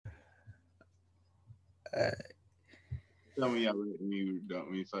Uh, Tell me when you don't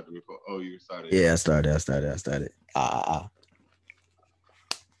when you started before. Oh, you started. yeah, I started.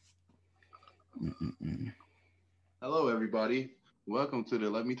 Mm-mm-mm. Hello, everybody. Welcome to the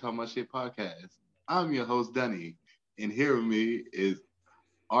Let Me Talk My Shit podcast. I'm your host, Dunny, and here with me is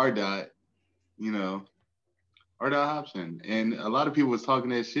R. Dot. You know, R. Dot Hobson. And a lot of people was talking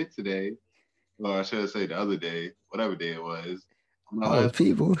that shit today, or I should say the other day, whatever day it was. My Oh, last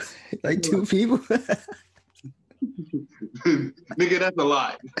people, like two people. nigga, that's a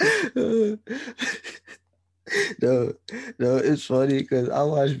lot. No, no, it's funny because I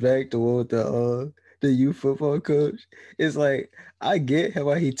watched back the one with the youth football coach. It's like I get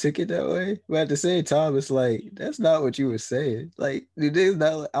why he took it that way, but at the same time, it's like that's not what you were saying. Like it is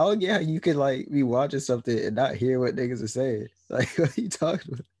not. I don't get how you can like be watching something and not hear what niggas are saying. Like what are you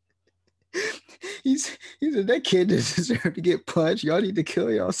talking about? He said that kid doesn't deserve to get punched. Y'all need to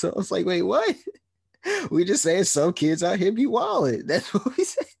kill yourselves. Like wait, what? We just saying some kids out here be wilding. That's what we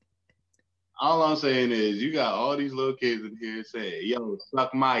say. All I'm saying is you got all these little kids in here saying, yo,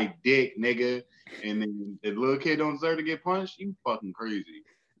 suck my dick, nigga. And then the little kid don't deserve to get punched, you fucking crazy.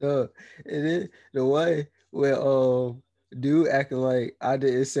 Uh, and then the way where dude acting like I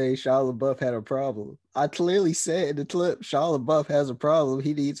didn't say Shia LaBeouf had a problem. I clearly said in the clip Shia LaBeouf has a problem.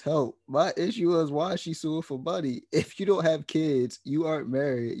 He needs help. My issue is why is she suing for money. If you don't have kids, you aren't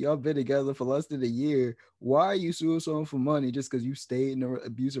married. Y'all been together for less than a year. Why are you suing someone for money just because you stayed in an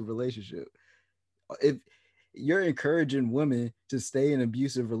abusive relationship? If you're encouraging women to stay in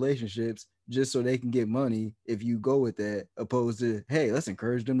abusive relationships just so they can get money, if you go with that, opposed to hey, let's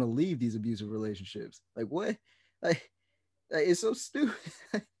encourage them to leave these abusive relationships. Like what? Like, like it's so stupid.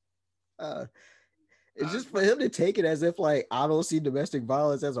 uh, it's just for him to take it as if like I don't see domestic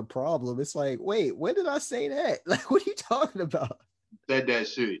violence as a problem. It's like, wait, when did I say that? Like, what are you talking about? Said that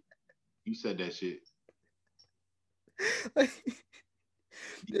shit. You said that shit. Like,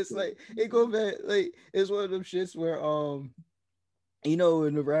 it's like it go back. Like it's one of them shits where you know,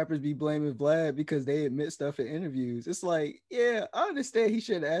 when the rappers be blaming Vlad because they admit stuff in interviews, it's like, yeah, I understand he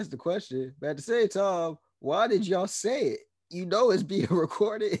should have asked the question, but at the same time, why did y'all say it? You know, it's being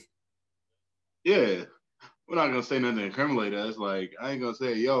recorded. Yeah. We're not gonna say nothing to incriminate us. Like, I ain't gonna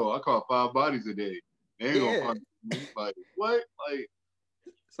say, yo, I caught 5 bodies a day. They ain't gonna Yeah. find me. Like, what? Like,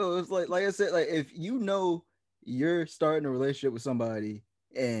 So it's like I said, like if you know you're starting a relationship with somebody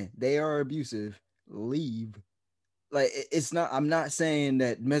and they are abusive, leave. Like it's not. I'm not saying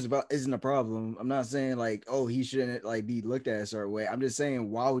that domestic violence isn't a problem. I'm not saying like, oh, he shouldn't like be looked at a certain way. I'm just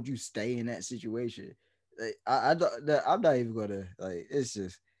saying, why would you stay in that situation? Like, I'm not even gonna like. It's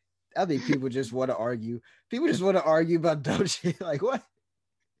just. I think people just want to argue. People just want to argue about dumb shit. Like what?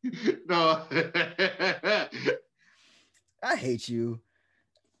 no. I hate you.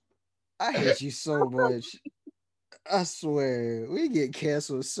 I hate you so much. I swear, we get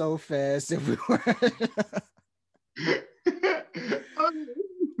canceled so fast if we were.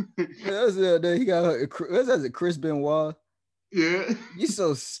 That's he got what's that? Chris Benoit. yeah. You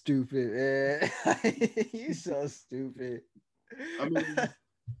so stupid, man. You so stupid. I mean, hey,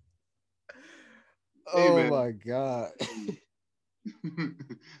 Oh man. my god.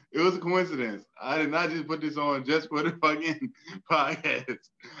 It was a coincidence. I did not just put this on just for the fucking podcast.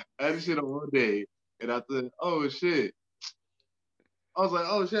 I had this shit on one day, and I said, "Oh shit!" I was like,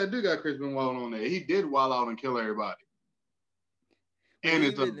 "Oh shit!" I do got Chris Benoit on there. He did wild out and kill everybody, But and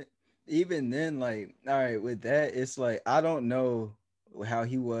it's a even then, like, all right, with that, it's like I don't know how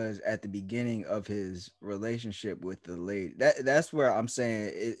he was at the beginning of his relationship with the lady. That's where I'm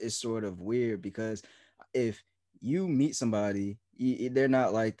saying it's sort of weird because if you meet somebody, they're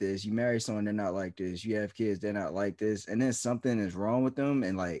not like this. You marry someone, they're not like this. You have kids, they're not like this, and then something is wrong with them,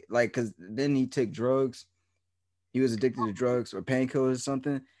 and because then he took drugs, he was addicted to drugs or painkillers or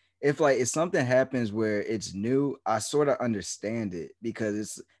something. If something happens where it's new, I sort of understand it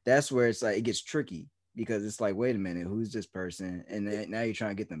because that's where it's like it gets tricky because it's like, wait a minute, who's this person? And then now you're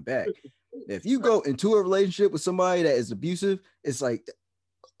trying to get them back. If you go into a relationship with somebody that is abusive, it's like,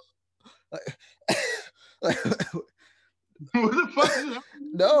 like what the fuck is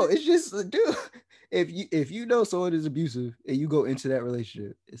no, happening? it's just dude. If you know someone is abusive and you go into that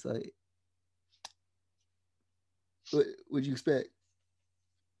relationship, it's like what would you expect?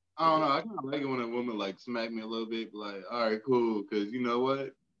 I don't know. I kind of like it when a woman like smack me a little bit, like, all right, cool, because you know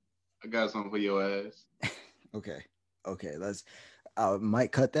what? I got something for your ass. Okay. Okay, let's I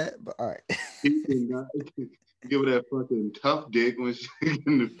might cut that, but all right. He cannot give her that fucking tough dick when she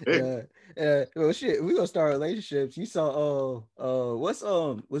in the face. Well, shit, we gonna start relationships. You saw, what's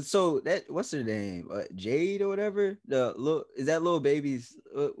her name? Jade or whatever. The little is that little baby's.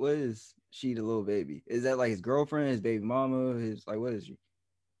 What is? she the little baby? Is that like his girlfriend, his baby mama, his like what is she?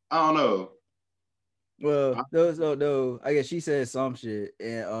 I don't know. Well, those don't know. I guess she said some shit,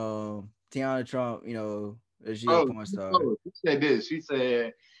 and Tiana Trump, that she a Oh, porn star. she said this. She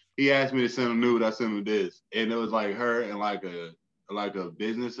said he asked me to send him nude. I sent him this, and it was like her in like a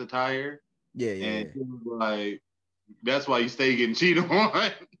business attire, Yeah, yeah, and yeah. she was like, "That's why you stay getting cheated on."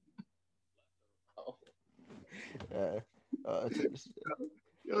 Type of shit.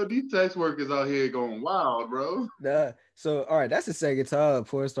 Yo, these sex workers out here going wild, bro. Nah. So, all right, that's the second time a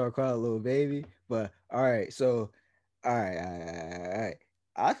porn star called a little baby. But all right, so all right.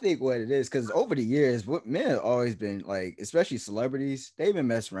 I think what it is, because over the years, what men have always been like, especially celebrities, they've been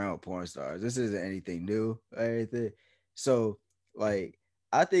messing around with porn stars. This isn't anything new or anything. So, like,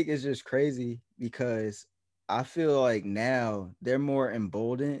 I think it's just crazy because I feel like now they're more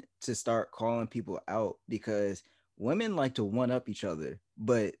emboldened to start calling people out because women like to one up each other,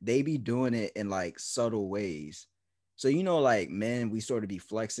 but they be doing it in like subtle ways. So like men, we sort of be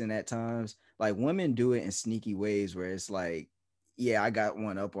flexing at times. Like women do it in sneaky ways where it's like, yeah, I got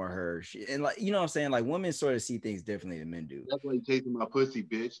one up on her. And like, you know what I'm saying? Like women sort of see things differently than men do. That's why you chasing my pussy,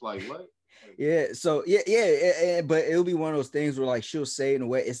 bitch. Like what? Yeah. So yeah. But it'll be one of those things where like she'll say it in a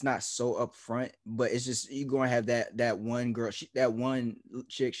way it's not so upfront, but it's just you're gonna have that one girl, that one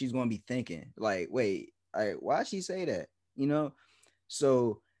chick, she's gonna be thinking like, wait, why'd she say that?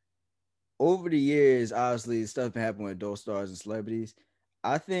 So over the years, obviously, stuff been happening with adult stars and celebrities.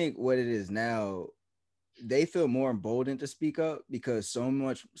 I think what it is now, they feel more emboldened to speak up because so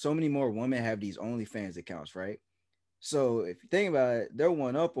many more women have these OnlyFans accounts, right? So if you think about it, they're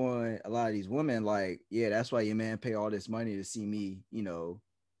one up on a lot of these women. Like, yeah, that's why your man pay all this money to see me,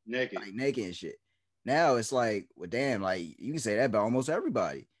 Naked. like naked and shit. Now it's like, well, damn, like you can say that about almost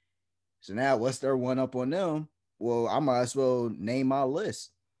everybody. So now what's their one up on them? Well, I might as well name my list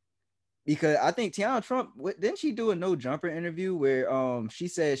because I think Tiana Trump didn't she do a no jumper interview where she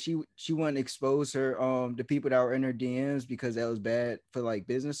said she wouldn't expose her the people that were in her DMs because that was bad for like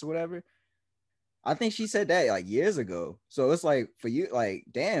business or whatever. I think she said that like years ago. So it's like for you, like,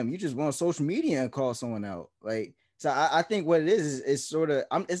 damn, you just go on social media and call someone out. Like, so I think what it is sort of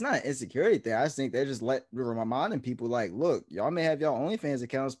it's not an insecurity thing. I just think they're just reminding people like, look, y'all may have y'all OnlyFans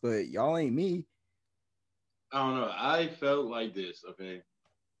accounts, but y'all ain't me. I don't know. I felt like this. Okay,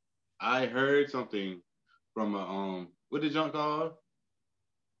 I heard something from a what did junk call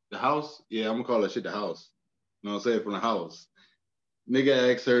the house? Yeah, I'm gonna call that shit the house. You know what I'm saying, from the house.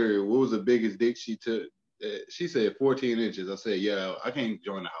 Nigga asked her what was the biggest dick she took. She said 14 inches. I said, yeah, I can't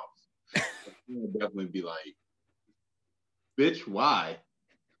join the house. She would definitely be like, bitch, why?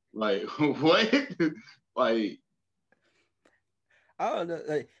 Like, what? Like, I don't know.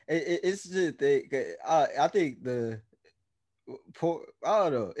 Like it's just a thing. I think the poor. I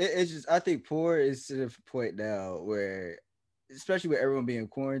don't know. It's just I think poor is to the point now where, especially with everyone being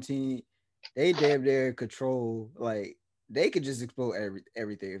quarantined, they damn near control. Like they could just explode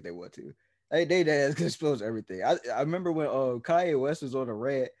everything if they want to. Like they damn could expose everything. I remember when Kanye West was on a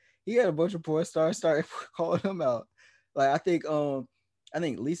rant, he had a bunch of porn stars start calling him out. Like I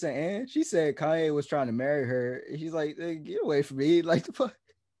think Lisa Ann, she said Kanye was trying to marry her. She's like, hey, get away from me. Like the fuck.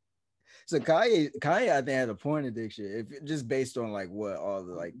 So Kanye, I think has a porn addiction, if just based on like what all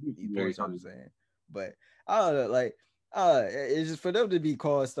the like these porn stars are saying. But I don't know, like it's just for them to be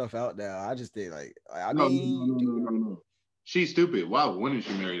calling stuff out now. I just think like I no, no, mean, no, no, no, no, no. She's stupid. Why wouldn't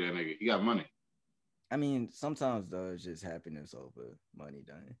she marry that nigga? He got money. I mean sometimes though it's just happiness over money,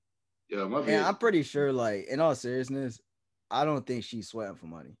 done. Yeah, my And bitch. I'm pretty sure, like in all seriousness, I don't think she's sweating for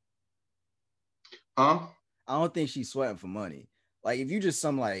money. Huh? I don't think she's sweating for money. Like if you just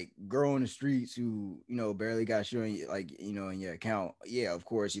some like girl in the streets who barely got shit in, like in your account, yeah, of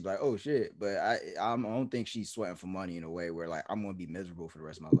course you'd be like, oh shit. But I don't think she's sweating for money in a way where like I'm gonna be miserable for the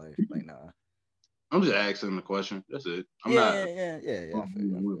rest of my life. Like nah. I'm just asking the question. That's it. I'm Yeah, not yeah, yeah, yeah, yeah. I feel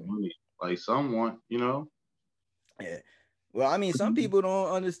you. I with feel you. money. Like some want, you know. Yeah. Well, I mean, some people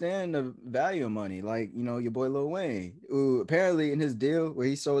don't understand the value of money. Like your boy Lil Wayne, who apparently in his deal where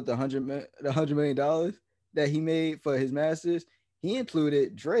he sold $100 million that he made for his masters, he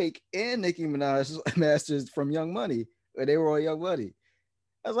included Drake and Nicki Minaj's masters from Young Money, where they were all Young Money.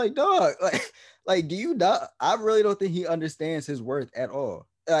 I was like, dog, like, do you not? I really don't think he understands his worth at all.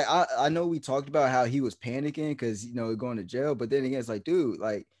 Like, I know we talked about how he was panicking because going to jail, but then again, it's like, dude,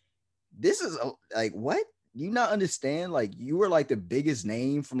 like this is like what you not understand? Like you were like the biggest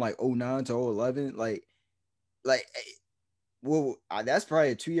name from like '09 to '11. Like well, that's probably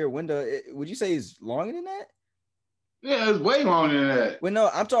a 2-year window. Would you say it's longer than that? Yeah, it's way longer than that. Well, no,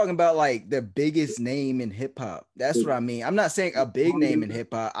 I'm talking about like the biggest name in hip hop. That's what I mean. I'm not saying a big name in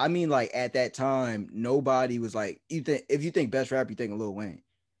hip hop. I mean, like at that time, nobody was like, you think if you think best rap, you think of Lil Wayne.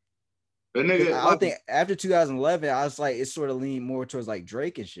 The Because nigga, I like, don't think after 2011, I was like, it sort of leaned more towards like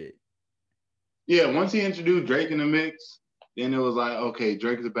Drake and shit. yeah, once he introduced Drake in the mix, then it was like, okay,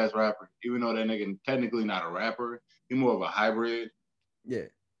 Drake is the best rapper. Even though that nigga technically not a rapper, he more of a hybrid. Yeah.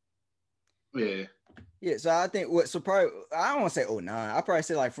 Yeah. Yeah, so I think what so probably I don't want to say 09. I probably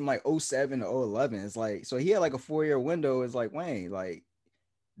say like from like 07 to 011. It's like so he had like a 4 year window. It's like Wayne, like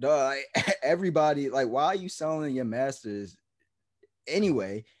duh, like, everybody like why are you selling your masters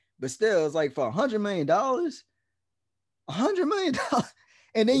anyway? But still, it's like for $100 million, $100 million,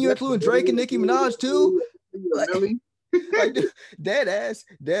 and then you include Drake and Nicki Minaj too. Like, like dude, dead ass.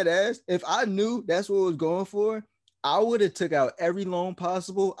 If I knew that's what it was going for, I would have took out every loan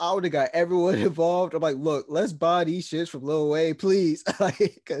possible. I would have got everyone involved. I'm like, look, let's buy these shits from Lil Wayne, please. Like,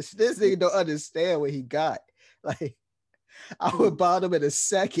 because this nigga don't understand what he got. Like, I would buy them in a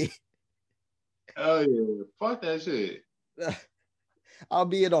second. Oh yeah, fuck that shit. I'll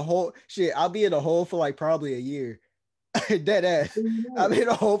be in a hole. Shit, I'll be in a hole for like probably a year. Dead ass. I'll be in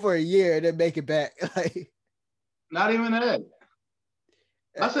a hole for a year and then make it back. Like, Not even that.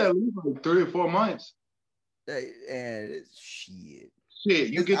 I said at least like 3 or 4 months. and shit. Shit,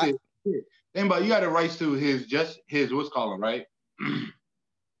 you get I, the shit. Think about you got the rights to his what's calling right.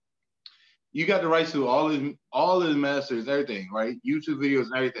 You got the rights to all his masters, everything, right? YouTube videos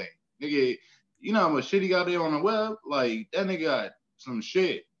and everything. Nigga, you know how much shit he got there on the web? Like that nigga got some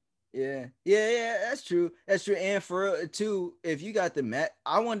shit. yeah, that's true. That's true. And for too, if you got the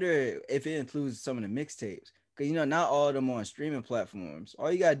I wonder if it includes some of the mixtapes. Cause not all of them on streaming platforms.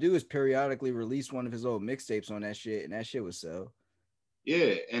 All you gotta do is periodically release one of his old mixtapes on that shit, and that shit would sell.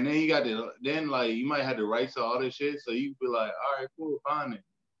 Yeah, and then you got then like you might have the rights to all this shit, so you be like, all right, cool, fine it.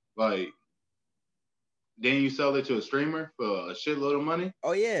 Like then you sell it to a streamer for a shitload of money.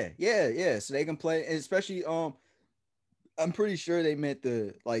 Oh yeah. So they can play, and especially I'm pretty sure they meant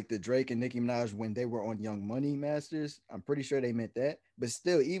the Drake and Nicki Minaj when they were on Young Money Masters. I'm pretty sure they meant that. But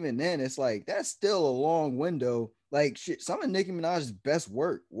still, even then, it's like that's still a long window. Like shit, some of Nicki Minaj's best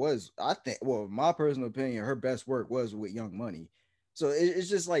work was, I think, well, my personal opinion, her best work was with Young Money. So it's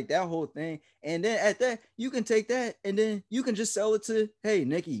just like that whole thing. And then at that, you can take that and then you can just sell it to, hey,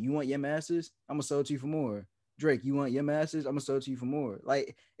 Nicki, you want your masters? I'm gonna sell it to you for more. Drake, you want your masters? I'm gonna sell it to you for more.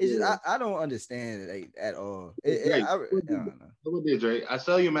 Like it's just Yeah. I don't understand it like, at all. Drake, I don't know. how about that, Drake? I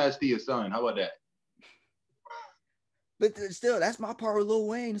sell your match to your son. How about that? But still, that's my part with Lil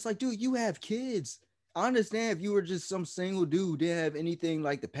Wayne. It's like, dude, you have kids. I understand if you were just some single dude, didn't have anything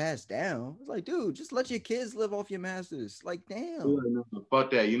like to pass down. It's like, dude, just let your kids live off your masters. Like, damn. Like, no,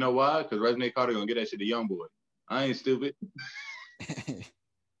 fuck that. You know why? Because Resonate Carter gonna get that shit to young boy. I ain't stupid.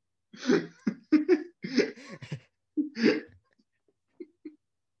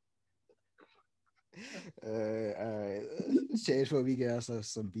 All right. Let's change before we get ourselves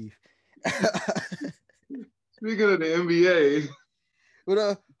some beef. Speaking of the NBA.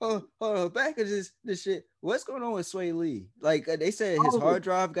 But hold on, back to this shit. What's going on with Sway Lee? Like they said his hard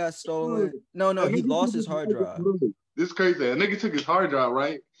drive got stolen. No, he lost his hard drive. This is crazy. A nigga took his hard drive,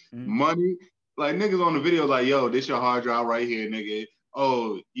 right? Mm-hmm. Money. Like niggas on the video, like, yo, this your hard drive right here, nigga.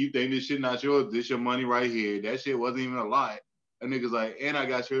 Oh, you think this shit not yours? This your money right here. That shit wasn't even a lie. A nigga's like, and I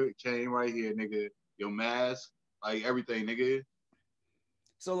got your chain right here, nigga. Your mask, like everything, nigga.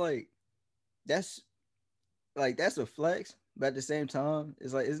 So that's that's a flex, but at the same time,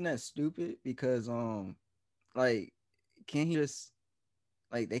 it's like, isn't that stupid? Because like, can't he just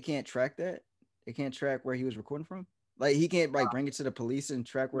like they can't track that? They can't track where he was recording from. Like he can't like bring it to the police and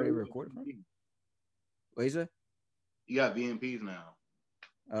track where they were recording from. What is it? You got VMPs now.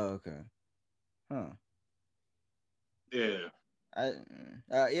 Oh, okay. Huh. Yeah. I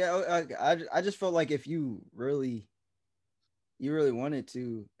just felt like if you really wanted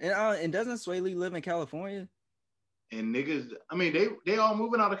to, and doesn't Sway Lee live in California? And niggas, I mean, they all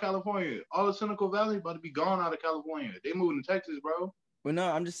moving out of California. All of Seneca Valley about to be gone out of California. They moving to Texas, bro. Well, no,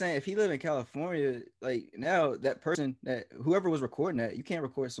 I'm just saying if he lived in California, like now that person that whoever was recording that, you can't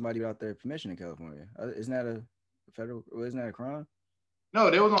record somebody without their permission in California. Isn't that a federal? Isn't that a crime? No,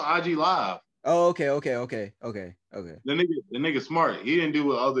 they was on IG Live. Oh, okay. The nigga smart. He didn't do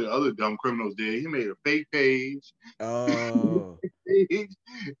what other dumb criminals did. He made a fake page. Oh,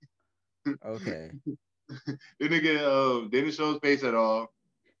 okay. The nigga didn't show his face at all.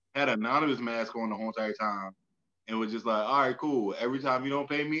 Had an anonymous mask on the whole entire time, and was just like, all right, cool. Every time you don't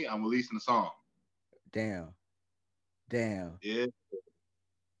pay me, I'm releasing a song. Damn. Yeah.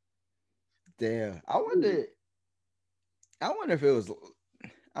 I wonder. I wonder if it was.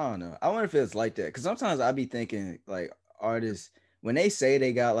 I don't know. I wonder if it's like that because sometimes I be thinking like artists when they say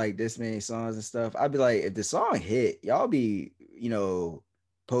they got like this many songs and stuff. I'd be like, if the song hit, y'all be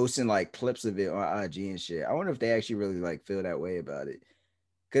posting like clips of it on IG and shit. I wonder if they actually really like feel that way about it.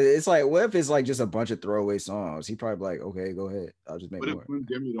 Cause it's like, what if it's like just a bunch of throwaway songs? He probably like, okay, go ahead. I'll just make What if more. Slim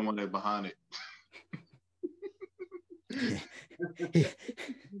Jimmy the one that's behind it?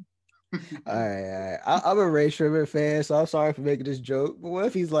 All right. I'm a Ray Sherman fan, so I'm sorry for making this joke. But what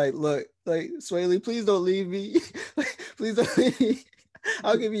if he's like, look, like Sway Lee, please don't leave me. Please don't leave me.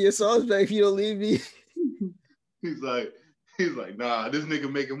 I'll give you your songs back if you don't leave me. he's like, he's like, nah, this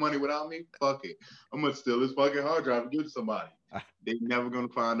nigga making money without me. Fuck it, I'm gonna steal his fucking hard drive and give it to somebody. They never gonna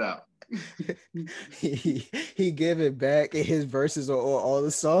find out. he give it back and his verses are on all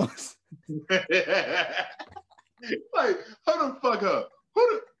the songs. Like, hold the fuck up.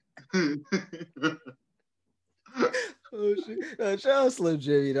 Who the Oh shit! Shout out Slim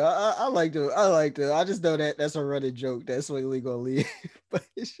Jimmy though. I like to. I like to. I just know that that's a running joke. That's Sway Lee gonna leave. But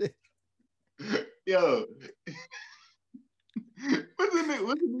shit. Yo, what's the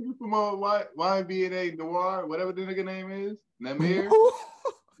nigga from YBNA Noir, whatever the nigga name is? Namir?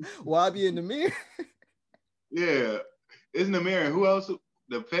 Wabi in the mirror. Yeah. It's Namir and who else?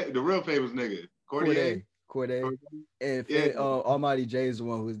 The real famous nigga. Cordae. Cordae. And Yeah. Almighty J is the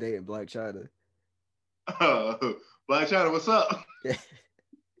one who was dating Black China. Black China, what's up? Yeah.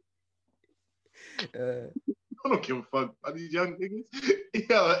 I don't give a fuck about these young niggas.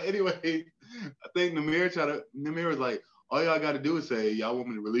 Yeah, anyway, I think Namir was like, all y'all gotta do is say, y'all want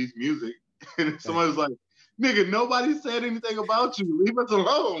me to release music. And somebody was like, nigga, nobody said anything about you. Leave us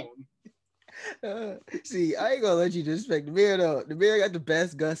alone. See, I ain't gonna let you disrespect Namir though. Namir got the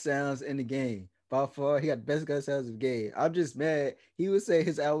best gun sounds in the game. By far, he got the best gun sounds in the game. I'm just mad. He would say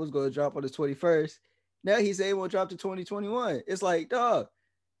his album was gonna drop on the 21st. Now he's saying it won't drop to 2021. It's like, dog.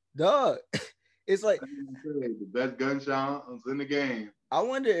 It's like the best gunshots in the game. I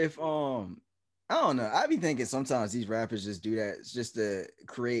wonder if I don't know. I be thinking sometimes these rappers just do that just to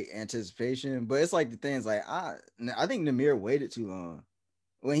create anticipation. But it's like the things like I think Namir waited too long.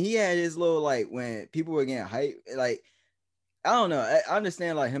 When he had his little like when people were getting hype, like I don't know. I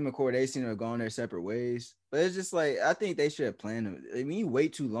understand like him and Cordae seem to have gone their separate ways, but it's just like I think they should have planned it. I mean, you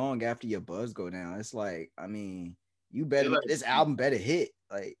wait too long after your buzz go down. It's like, I mean, you better Like, this album better hit.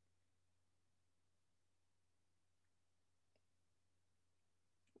 Like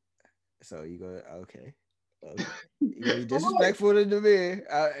so you go, okay. You gonna be disrespectful to Namir.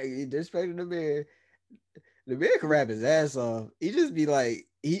 You disrespectful to Namir. Namir can rap his ass off. He just be like,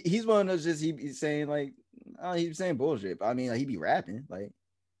 he's one of those just he be saying like, oh, he's saying bullshit. But I mean, like, he be rapping like.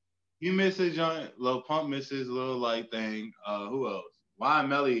 you miss his joint, Lil Pump misses little like thing. Who else? Why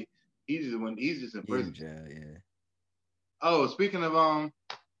Melly? He's just in prison. Jail, yeah. Oh, speaking of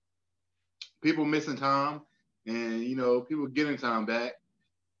people missing time and people getting time back.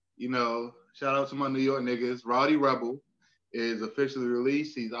 Shout out to my New York niggas. Rowdy Rebel is officially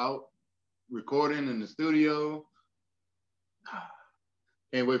released. He's out recording in the studio.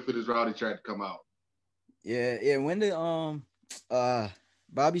 Can't wait for this Rowdy track to come out. Yeah. When did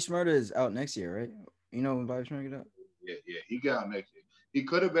Bobby Shmurda is out next year, right? You know when Bobby Shmurda get out? Yeah, he got out next year. He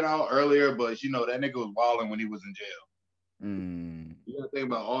could have been out earlier, but that nigga was wilding when he was in jail. You gotta think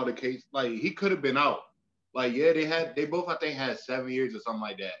about all the cases. Like he could have been out. Like yeah, they both I think had 7 years or something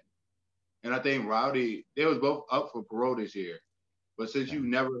like that. And I think Rowdy, they was both up for parole this year. But since you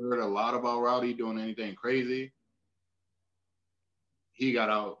never heard a lot about Rowdy doing anything crazy, he got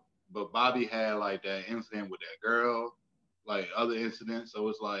out. But Bobby had like that incident with that girl, like other incidents. So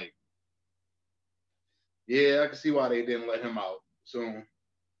it's like, yeah, I can see why they didn't let him out soon.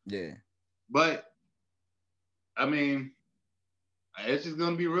 Yeah. But I mean, it's just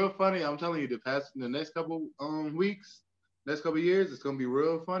gonna be real funny. I'm telling you, the next couple weeks, next couple years, it's gonna be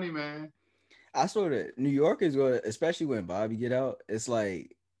real funny, man. I sort of New York is going to, especially when Bobby get out. It's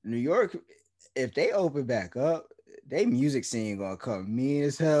like New York, if they open back up, they music scene gonna come mean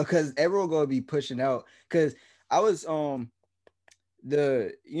as hell because everyone gonna be pushing out. Because I was well,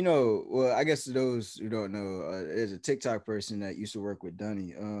 I guess those who don't know, there's a TikTok person that used to work with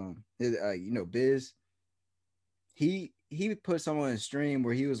Dunny. Biz. He put someone in stream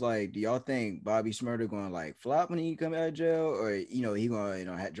where he was like, "Do y'all think Bobby Shmurda gonna like flop when he come out of jail, or he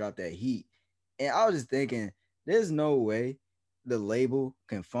gonna drop that heat?" And I was just thinking, there's no way the label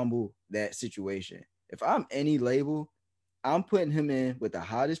can fumble that situation. If I'm any label, I'm putting him in with the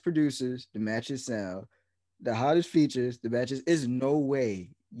hottest producers to match his sound, the hottest features to match his. There's no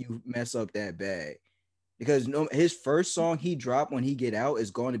way you mess up that bag because his first song he dropped when he get out is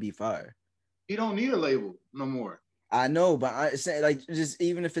going to be fire. He don't need a label no more. I know, but I say like just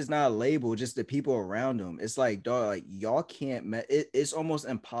even if it's not a label, just the people around them. It's like dog, like y'all can't it's almost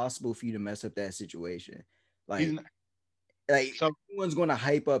impossible for you to mess up that situation. He's Like not, like so everyone's gonna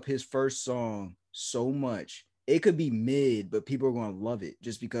hype up his first song so much. It could be mid, but people are gonna love it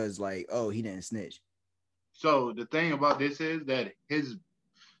just because like, oh, he didn't snitch. so the thing about this is that his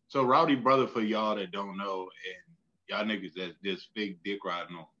so Rowdy Brother, for y'all that don't know, and y'all niggas that just fake dick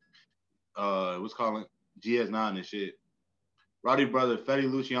riding on what's calling GS9 and shit. Rowdy Brother, Fetty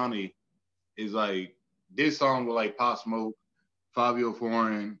Luciani is like this song with like Pop Smoke, Fabio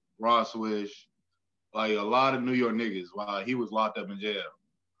Foreign, Ross Swish, like a lot of New York niggas while he was locked up in jail.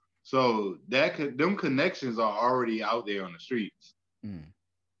 So them connections are already out there on the streets. Mm.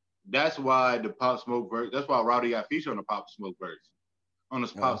 That's why the Pop Smoke verse. That's why Rowdy got featured on the Pop Smoke verse on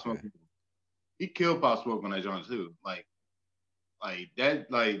this Oh, Pop Smoke. okay. He killed Pop Smoke on that joint too. Like that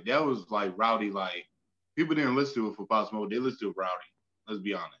was like Rowdy. Like people didn't listen to it for Pop Smoke. They listened to it for Rowdy. Let's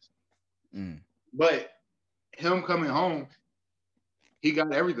be honest. Mm. But him coming home, he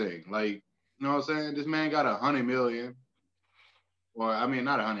got everything. Like you know what I'm saying? This man got 100 million, or I mean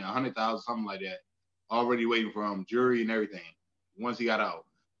not 100,000, something like that, already waiting for him, jury and everything. Once he got out,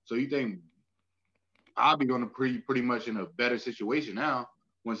 so you think I'll be going to pretty much in a better situation now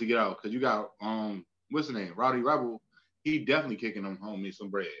once he get out because you got what's the name Rowdy Rebel. He definitely kicking him homie some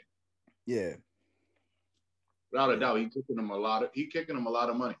bread. Yeah. Without a Yeah. doubt, he kicking him a lot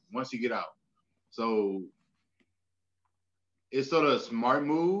of money once he get out. So it's sort of a smart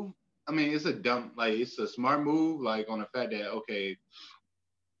move. I mean, it's a smart move, like on the fact that okay,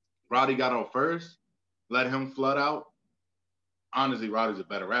 Rowdy got out first, let him flood out. Honestly, Rowdy's a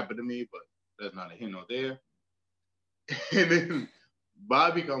better rapper than me, but that's not a here nor there. And then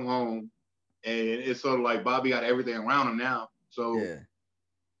Bobby come home, and it's sort of like Bobby got everything around him now. So Yeah.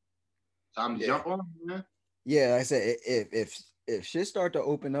 time to Yeah. jump on, man. Yeah. Like I said, if shit start to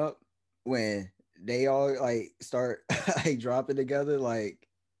open up when they all like start like dropping together, like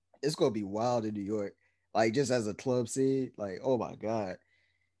it's gonna be wild in New York. Like just as a club scene, like oh my god.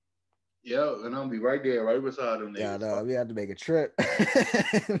 Yeah, and I'll be right there, right beside them Yeah, niggas. no, we had to make a trip. We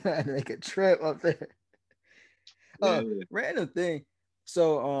had to make a trip up there. Oh, Yeah, random thing.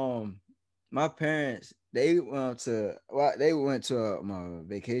 So, my parents they went to my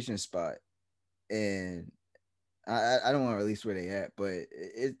vacation spot, and I don't want to release where they at, but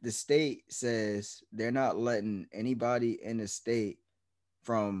the state says they're not letting anybody in the state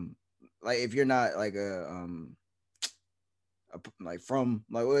from like if you're not like like from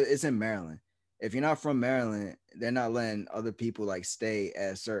like well, it's in Maryland. If you're not from Maryland, they're not letting other people like stay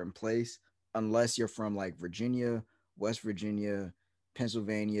at a certain place unless you're from like Virginia, West Virginia,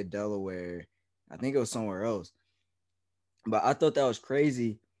 Pennsylvania, Delaware. I think it was somewhere else. But I thought that was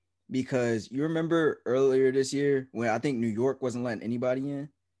crazy because you remember earlier this year when I think New York wasn't letting anybody in.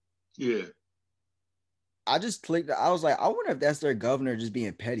 yeah. I just clicked. I was like, I wonder if that's their governor just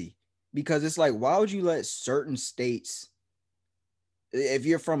being petty because it's like, why would you let certain states if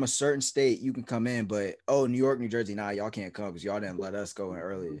you're from a certain state, you can come in, but oh, New York, New Jersey, nah, y'all can't come because y'all didn't let us go in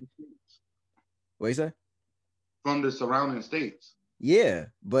earlier. What you say? From the surrounding states. Yeah,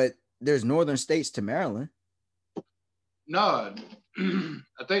 but there's northern states to Maryland. No,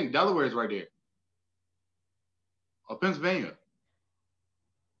 I think Delaware is right there, or Pennsylvania.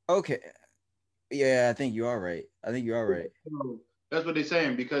 Okay, yeah, I think you are right. I think you are right. So that's what they're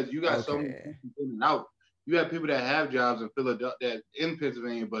saying because you got so many Okay, people in and out. You have people that have jobs in Philadelphia, that in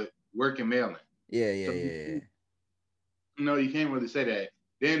Pennsylvania, but work in Maryland. yeah, yeah, So yeah, you can't really say that.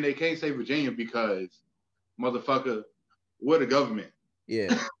 Then they can't say Virginia because motherfucker, we're the government.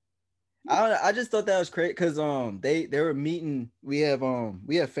 yeah. Yeah. I just thought that was crazy because they were meeting. We have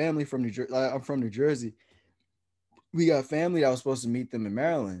family from New Jersey. Like, I'm from New Jersey. We got family that was supposed to meet them in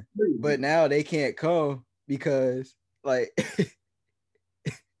Maryland, but now they can't come because like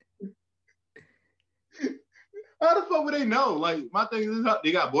How the fuck would they know? Like my thing is,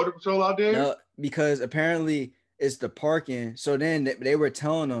 they got border patrol out there. no, because apparently it's the parking. So then they were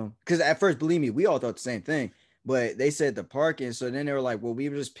telling them because at first, believe me, we all thought the same thing, but they said the parking. So then they were like, "Well, we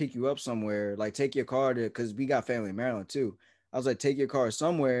would just pick you up somewhere. Like take your car to because we got family in Maryland too." I was like, "Take your car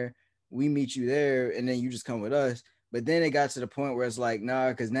somewhere. We meet you there, and then you just come with us." But then it got to the point where it's like, nah,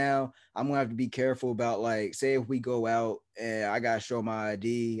 because now I'm gonna have to be careful about like, say if we go out and I gotta show my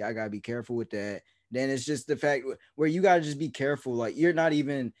ID, I gotta be careful with that. Then it's just the fact where you gotta just be careful. Like you're not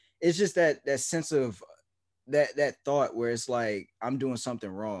even it's just that sense of that thought where it's like I'm doing something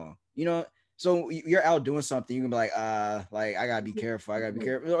wrong, you know. So you're out doing something, you can be like I gotta be careful, I gotta be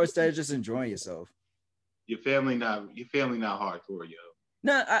careful, or instead of just enjoying yourself. Your family not hardcore, yo.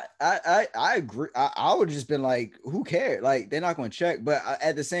 No, I agree. I would have just been like, who cares? Like, they're not going to check. But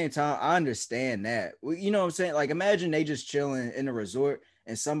at the same time, I understand that. You know what I'm saying? Like, imagine they just chilling in a resort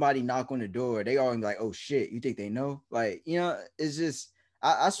and somebody knock on the door. They all like, oh shit, you think they know? Like, it's just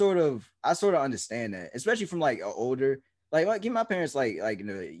I sort of understand that, especially from like older. Like get my parents like in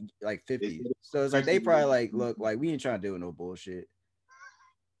the like They 50s. said So it's like they probably like, look, like we ain't trying to deal with no bullshit.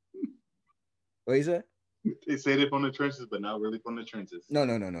 What you said? they said it from the trenches, but not really from the trenches. No,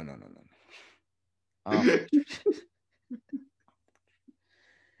 no, no, no, no, no, no. Um,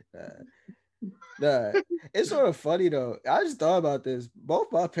 uh, Nah, it's sort of funny though. I just thought about this.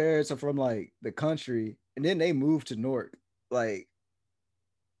 Both my parents are from like the country, and then they moved to Newark. Like,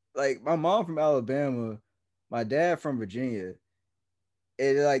 like my mom from Alabama, my dad from Virginia,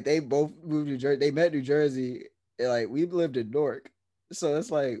 and like they both moved to Jersey. They met New Jersey, and like we lived in Newark. So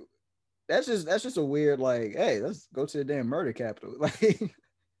it's like that's just a weird like, hey, let's go to the damn murder capital. Like,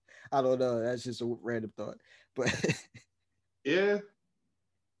 I don't know. That's just a random thought, but Yeah,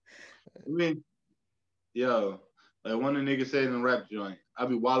 I mean, yo, like one of the niggas said in the rap joint, I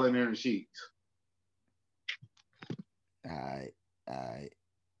be wilding in the sheets. all right, all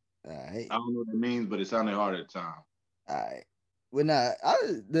right. I don't know what it means, but it sounded hard at the time. All right. Well, nah,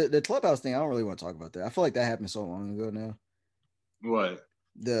 the clubhouse thing, I don't really want to talk about that. I feel like that happened so long ago now. What?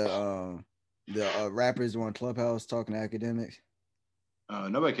 The rappers on Clubhouse talking to academics.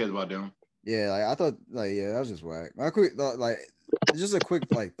 Nobody cares about them. Yeah, like I thought, like yeah, that was just whack. My quick thought, like just a quick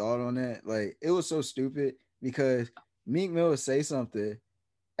like thought on that. Like it was so stupid because Meek Mill would say something,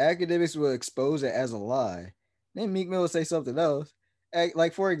 academics will expose it as a lie. Then Meek Mill would say something else.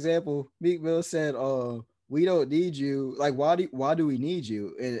 Like for example, Meek Mill said, we don't need you. Like, why do we need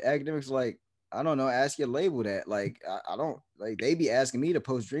you?" And academics like, I don't know, ask your label that. Like, I don't like they be asking me to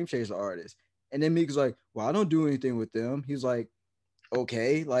post Dream Chaser artists. And then Meek's like, well, I don't do anything with them. He's like,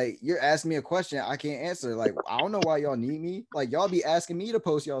 okay, like you're asking me a question I can't answer. Like, I don't know why y'all need me. Like, y'all be asking me to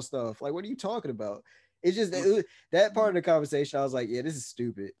post y'all stuff. Like, what are you talking about? It's just that part of the conversation. I was like, yeah, this is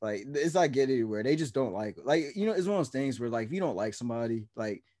stupid. Like, it's not getting anywhere. They just don't like, it's one of those things where like, if you don't like somebody,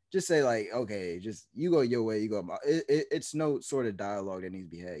 like, just say like, okay, just you go your way, you go. It's no sort of dialogue that needs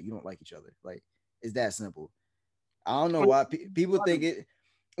to be had. You don't like each other. Like, it's that simple. I don't know why people think it.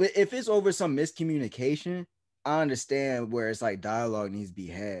 If it's over some miscommunication, I understand where it's like dialogue needs to be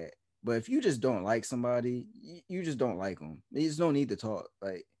had. But if you just don't like somebody, you just don't like them. There's no need to talk.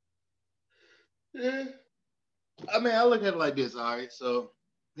 Like, Yeah. I mean, I look at it like this. All right, so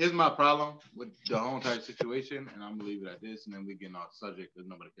here's my problem with the whole entire situation, and I'm gonna leave it at this, and then we get off subject because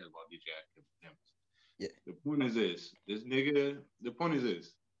nobody cares about DJ academics. yeah, The point is this: this nigga. The point is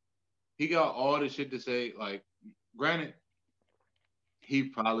this: he got all the shit to say. Like, granted, he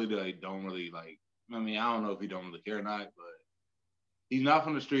probably like, don't really like. I mean, I don't know if he don't really care or not, but he's not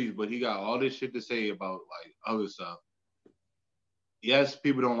from the streets. But he got all this shit to say about like other stuff. Yes,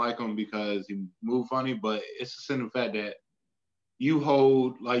 people don't like him because he move funny, but it's a simple fact that you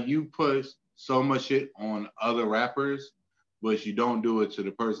hold like you put so much shit on other rappers, but you don't do it to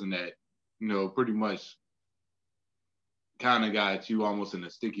the person that pretty much kind of got you almost in a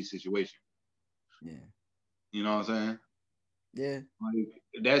sticky situation. yeah, You know what I'm saying? yeah,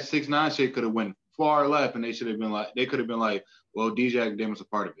 Like that 6ix9ine shit could have went far left, and they could have been like, well, DJ Academic's a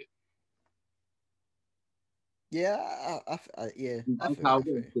part of it. yeah. Yeah, I That's feel you. how I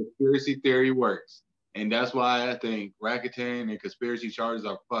feel you. conspiracy theory works, and that's why I think racketeering and conspiracy charges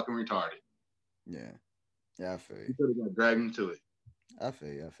are fucking retarded. Yeah, yeah, I feel You you. could have got dragged into it. I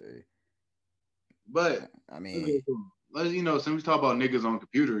feel you. I feel you. But I okay, mean, so let's since we talk about niggas on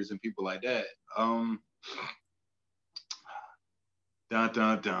computers and people like that, dun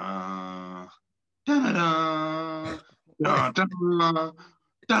dun dun dun dun what? dun dun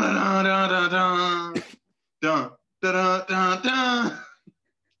dun dun dun dun dun dun dun dun dun.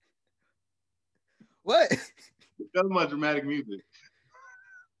 What? That's my dramatic music.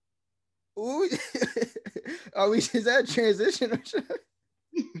 Ooh, are we? Is that a transition or something?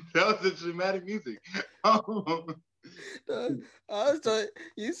 That was the dramatic music. I was talking,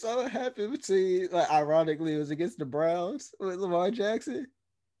 you saw what happened between, like, ironically, it was against the Browns with Lamar Jackson.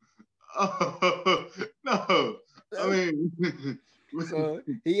 Oh, no, I mean, So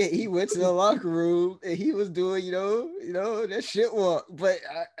he went to the locker room and he was doing, that shit walk. But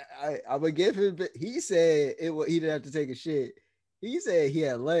I'm gonna give him. He said he didn't have to take a shit. He said he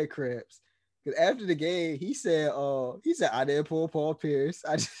had leg cramps. Because after the game, he said I didn't pull Paul Pierce.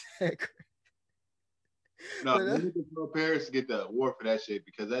 I just had cramps. no, But, that nigga Phil Paris get the award for that shit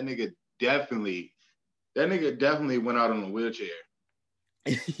because that nigga definitely went out on a wheelchair.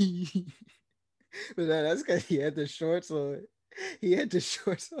 but that's because he had the shorts on. he had the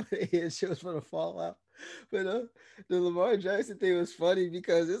shorts on. He had shorts for the fallout. But the Lamar Jackson thing was funny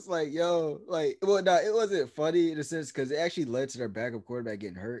because it's like, yo, like, well, no, it wasn't funny in a sense because it actually led to their backup quarterback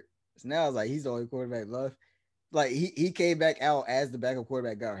getting hurt. So now it's like he's the only quarterback left. Like he came back out as the backup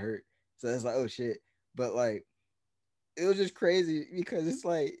quarterback got hurt. So it's like, oh shit. But like it was just crazy because it's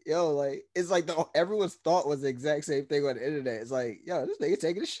like, yo, like it's like the everyone's thought was the exact same thing on the internet. It's like, yo, this nigga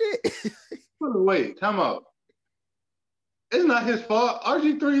taking a shit. Wait, time out. It's not his fault.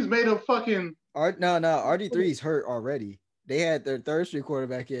 RG3's made a fucking. No, RG3's hurt already. They had their third string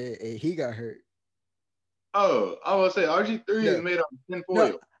quarterback in, and he got hurt. Oh, I was say RG3 is No, made of no,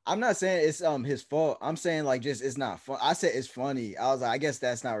 tinfoil. I'm not saying it's his fault. I'm saying like just it's not fun. I said it's funny. I was like, I guess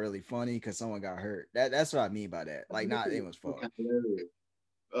that's not really funny because someone got hurt. That's what I mean by that. Like not anyone's fault.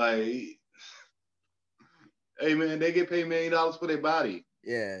 Like, hey man, they get paid $1 million for their body.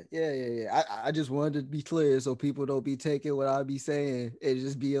 Yeah. I just wanted to be clear so people don't be taking what I be saying and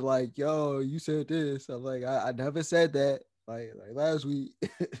just being like, yo, you said this. I'm like, I never said that. Like last week.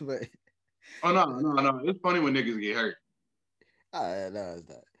 But Oh no. It's funny when niggas get hurt. no, it's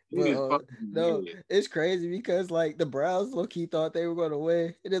not. It But is fucking no, hilarious. it's crazy because like the Browns look he thought they were gonna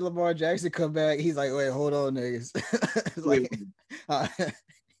win. And then Lamar Jackson come back. He's like, wait, hold on, niggas. It's Wait, like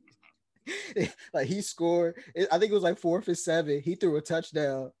like he scored. I think it was like 4th and 7. He threw a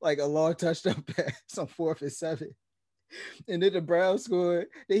touchdown, like a long touchdown pass on 4th and 7. And then the Browns scored.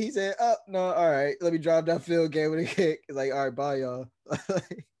 Then he said, "Oh no, all right, let me drive that field game with a kick." It's like, all right, bye, y'all.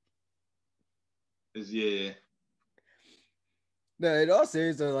 yeah. No, in all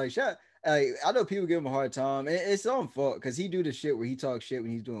seriousness, like, shot. Like, I know people give him a hard time, and it's his own fault because he do the shit where he talks shit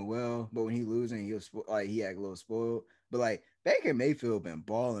when he's doing well, but when he losing, like he act a little spoiled. But like Baker Mayfield been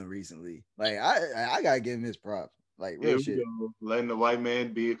balling recently. Like I gotta give him his props. Like real Here we shit. go. Letting the white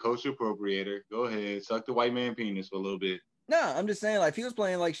man be a culture appropriator. Go ahead. Suck the white man penis for a little bit. Nah, I'm just saying, like, if he was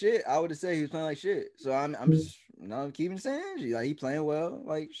playing like shit, I would have said he was playing like shit. So I'm just, I'm keeping the same energy. Like, he playing well.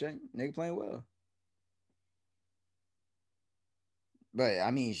 Like, shit, nigga playing well. But,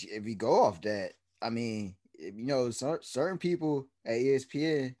 I mean, if we go off that, I mean, certain people at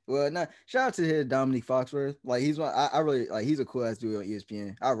ESPN, well, not, shout out to his Dominique Foxworth. Like, he's one, I really, like, he's a cool ass dude on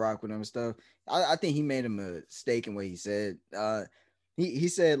ESPN. I rock with him and stuff. I think he made a mistake in what he said. He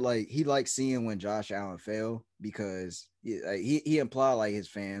said like he likes seeing when Josh Allen fail because he implied like his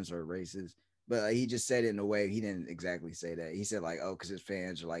fans are racist, but he just said it in a way he didn't exactly say that. He said like, oh, because his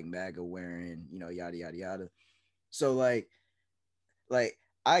fans are like MAGA wearing, yada yada yada. So like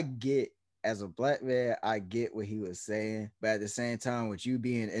I get, as a black man, I get what he was saying, but at the same time, with you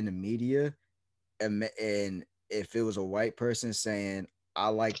being in the media, and if it was a white person saying, I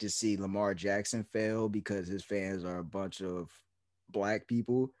like to see Lamar Jackson fail because his fans are a bunch of black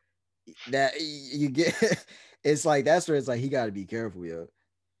people, that you get, it's like that's where it's like he got to be careful, yo.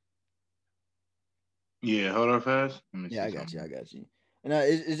 Yeah, hold on fast. Let me Yeah, see I something. got you. And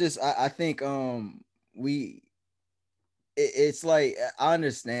it's just I think we it's like I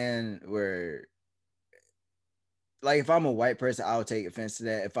understand where, like, if I'm a white person, I'll take offense to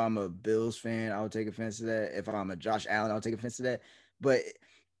that. If I'm a Bills fan, I'll take offense to that. If I'm a Josh Allen, I'll take offense to that. But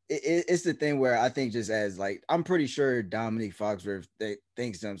it's the thing where I think, just as like, I'm pretty sure Dominique Foxworth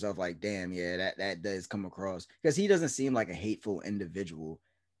thinks to himself like, damn, yeah, that does come across, because he doesn't seem like a hateful individual.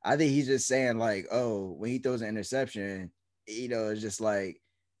 I think he's just saying like, oh, when he throws an interception, it's just like,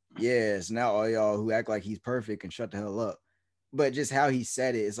 yes, now all y'all who act like he's perfect can shut the hell up. But just how he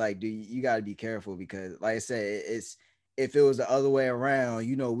said it, it's like, dude, you got to be careful because, like I said, it's, if it was the other way around,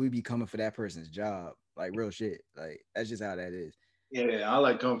 we'd be coming for that person's job, like real shit. Like that's just how that is. Yeah, I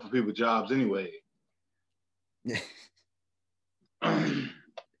like coming for people's jobs anyway. Yeah,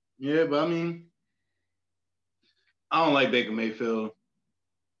 but I mean, I don't like Baker Mayfield.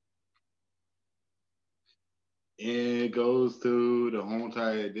 It goes to the whole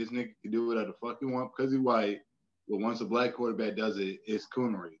entire, this nigga can do whatever the fuck he want because he's white. But once a black quarterback does it, it's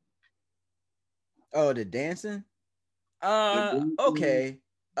coonery. Oh, the dancing. The, Okay.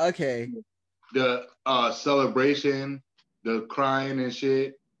 the celebration, the crying and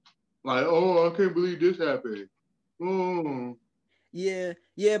shit. Like, oh, I can't believe this happened. Oh, Yeah,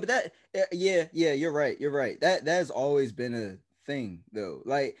 but yeah, you're right. That has always been a thing though.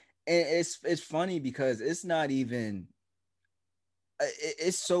 Like, and it's funny because it's not even.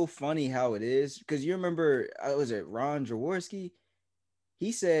 It's so funny how it is because you remember, was it Ron Jaworski?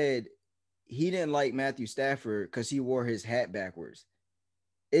 He said he didn't like Matthew Stafford because he wore his hat backwards.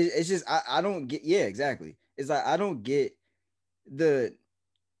 It's just I don't get. Yeah, exactly. It's like I don't get the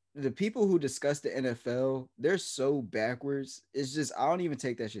people who discuss the NFL. They're so backwards. It's just I don't even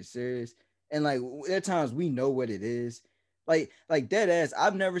take that shit serious. And like there are times we know what it is, Like dead ass.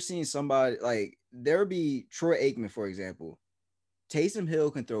 I've never seen somebody like there be Troy Aikman, for example. Taysom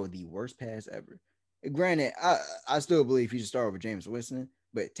Hill can throw the worst pass ever. Granted, I still believe he should start over James Winston,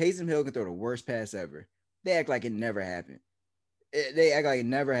 but Taysom Hill can throw the worst pass ever. They act like it never happened. They act like it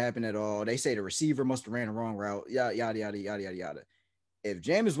never happened at all. They say the receiver must have ran the wrong route. Yada yada yada yada yada yada. If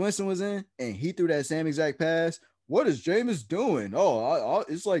Jameis Winston was in and he threw that same exact pass, what is Jameis doing?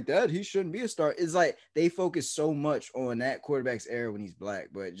 It's like that. He shouldn't be a star. It's like they focus so much on that quarterback's error when he's black,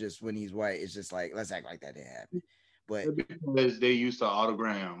 but just when he's white, it's just like let's act like that didn't happen. But because they used to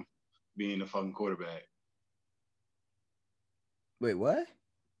autogram being the fucking quarterback. wait, what?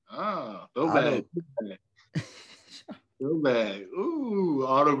 Oh, so bad. So bad. Ooh,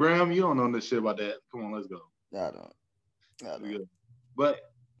 autogram. You don't know this shit about that. Come on, let's go. I don't. But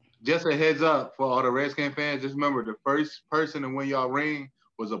just a heads up for all the Redskins fans, just remember the first person to win y'all ring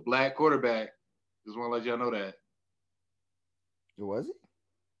was a black quarterback. Just want to let y'all know that. Was it?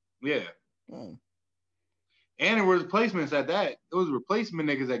 Yeah. Oh. And it was replacements at that. It was replacement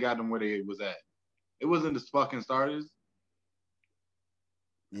niggas that got them where they was at. It wasn't the fucking starters.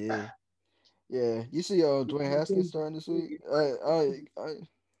 Yeah. Yeah. You see Dwayne Haskins starting this week?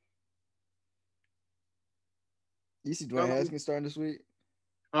 You see Dwayne Haskins starting this week?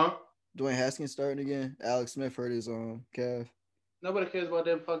 Huh? Dwayne Haskins starting again. Alex Smith hurt his calf. Nobody cares about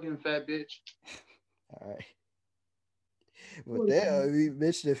that fucking fat bitch. All right. With that, we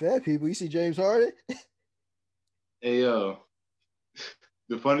mentioned the fat people. You see James Harden? Hey yo.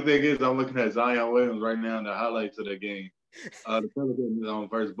 The funny thing is I'm looking at Zion Williams right now in the highlights of the game. The Pelicans is on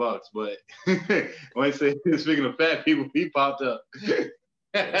first Bucks, but when I say speaking of fat people, he popped up.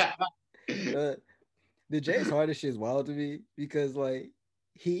 The James Harden shit is wild to me because like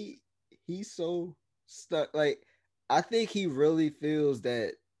he's so stuck. Like I think he really feels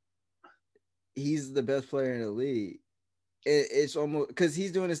that he's the best player in the league. It's almost because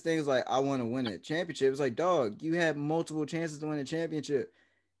he's doing his things like I want to win a championship. It's like dog, you had multiple chances to win a championship,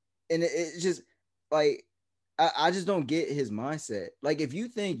 and it's just like I just don't get his mindset. Like if you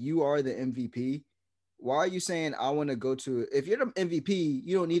think you are the MVP, why are you saying I want to go to? If you're the MVP,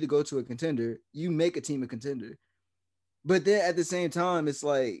 you don't need to go to a contender. You make a team a contender. But then at the same time, it's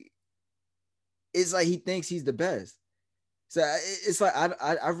like he thinks he's the best. So it's like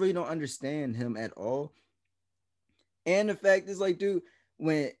I really don't understand him at all. And the fact is like, dude,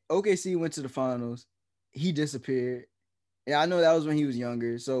 when OKC went to the finals, he disappeared. Yeah, I know that was when he was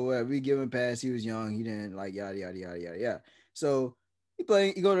younger. So we give him a pass. He was young. He didn't like yada yada yada yada yada. So he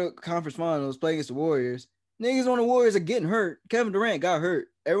go to conference finals, play against the Warriors. Niggas on the Warriors are getting hurt. Kevin Durant got hurt.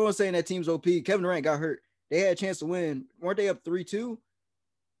 Everyone's saying that team's OP. Kevin Durant got hurt. They had a chance to win. Weren't they up 3-2?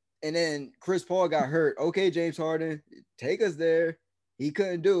 And then Chris Paul got hurt. Okay, James Harden, take us there. He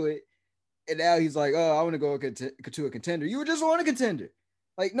couldn't do it. And now he's like, oh, I want to go to a contender. You were just on a contender.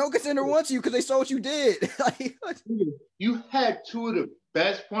 Like, no contender wants you because they saw what you did. Like, you had two of the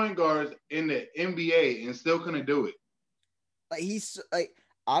best point guards in the NBA and still couldn't do it. Like, he's like,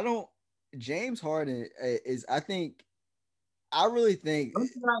 I don't. James Harden is, I think, I really think.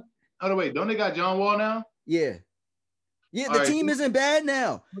 Oh, no, wait, don't they got John Wall now? Yeah. Yeah, the team isn't bad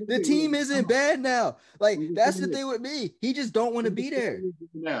now. The team isn't bad now. Like, that's the thing with me. He just don't want to be there.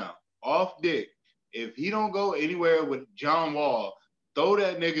 Now, off dick. If he don't go anywhere with John Wall, throw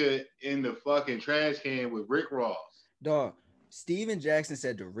that nigga in the fucking trash can with Rick Ross. Dog, Steven Jackson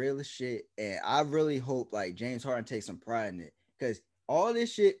said the realest shit, and I really hope like James Harden takes some pride in it. Because all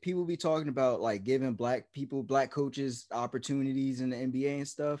this shit people be talking about, like giving black people, black coaches opportunities in the NBA and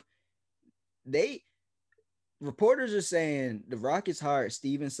stuff. Reporters are saying the Rockets hired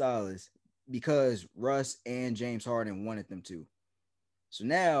Steven Silas because Russ and James Harden wanted them to. So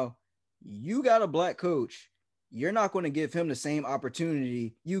now you got a black coach. You're not going to give him the same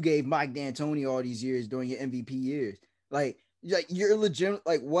opportunity you gave Mike D'Antoni all these years during your MVP years. Like you're legit.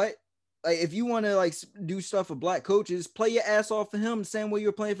 Like what? Like if you want to like do stuff for black coaches, play your ass off for him the same way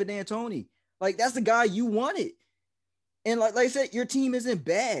you're playing for D'Antoni. Like that's the guy you wanted. And like I said, your team isn't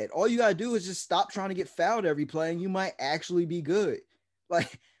bad. All you gotta do is just stop trying to get fouled every play, and you might actually be good.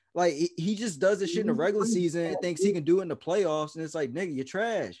 Like he just does this shit in the regular season and thinks he can do it in the playoffs, and it's like, nigga, you're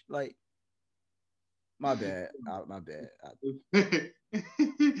trash. Like, my bad, my bad. If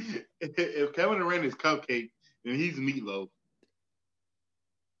Kevin Durant is cupcake, then he's meatloaf.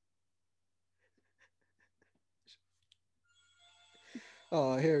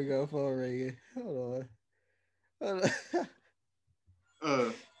 Oh, here we go, phone ringing. Hold on.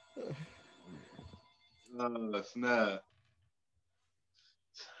 Snap.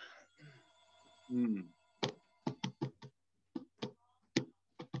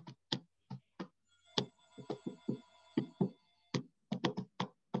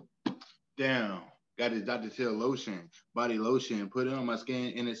 Damn. Got this Dr. Teal lotion, body lotion. Put it on my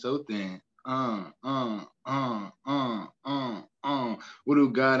skin and it's so thin. What do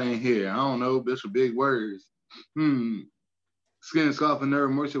got in here? I don't know, bitch with big words. Hmm. Skin softener,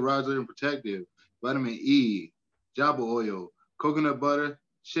 moisturizer, and protective. Vitamin E, java oil, coconut butter,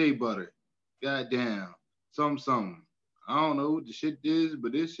 shea butter. Goddamn. Something. I don't know what the shit is,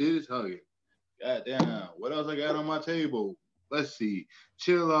 but this shit is hugging. Goddamn. What else I got on my table? Let's see.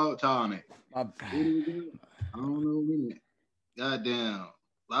 Chill out tonic. My, What do we got? I don't know. Man. Goddamn. A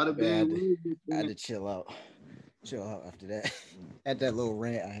lot my of bad. big words. I had to chill out. Chill out after that. At that little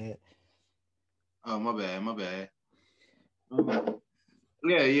rant I had. Oh, my bad. My bad.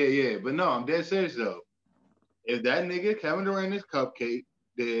 Yeah. But no, I'm dead serious though. If that nigga Kevin Durant is cupcake,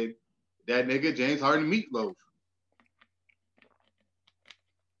 then that nigga James Harden meatloaf.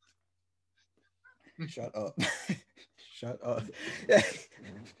 Shut up. Shut up.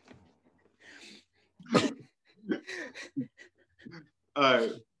 All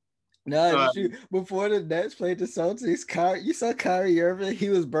right. No, shoot. Before the Nets played the Celtics, you saw Kyrie Irving. He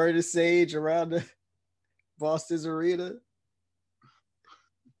was burning sage around the Boston's arena.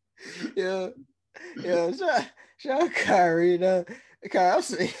 Yeah, shout out Kyrie. Kyrie, I'm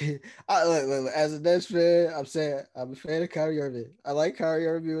saying, look, as a Nets fan, I'm saying I'm a fan of Kyrie Irving. I like Kyrie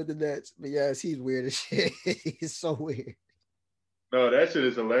Irving with the Nets, but yes, he's weird as shit. He's so weird. No, that shit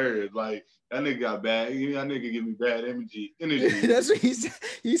is hilarious. Like that nigga got bad. That nigga give me bad energy. That's what he said.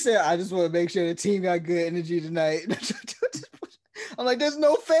 He said, "I just want to make sure the team got good energy tonight." I'm like, "There's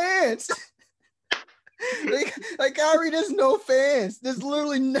no fans." like Kyrie, there's no fans. There's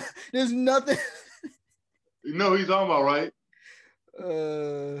literally there's nothing. You know who he's talking about, right?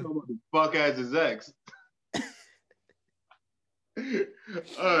 Fuck ass his ex.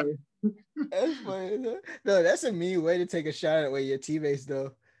 All right. That's funny. No, that's a mean way to take a shot at your teammates,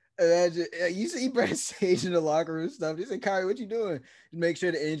 though. Imagine you see Brad Sage in the locker room stuff. He said, "Kyrie, what you doing? Just make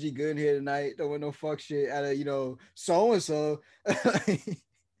sure the energy good in here tonight. Don't want no fuck shit out of so and so."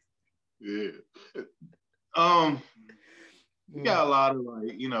 Yeah. We got a lot of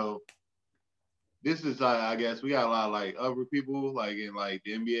this is I guess we got a lot of like other people like in like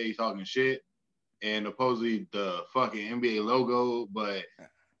the NBA talking shit and supposedly the fucking NBA logo, but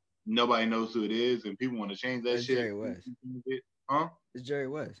nobody knows who it is and people want to change that It's shit. Jerry West. Huh? It's Jerry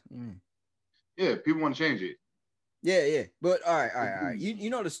West. Yeah, people want to change it. Yeah. But all right.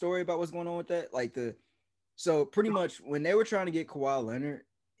 You know the story about what's going on with that? So pretty much when they were trying to get Kawhi Leonard,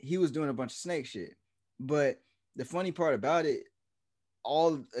 he was doing a bunch of snake shit. But the funny part about it,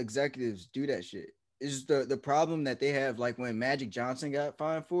 all executives do that shit. It's the problem that they have, like when Magic Johnson got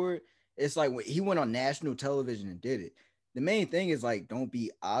fined for it, it's like when he went on national television and did it. The main thing is like don't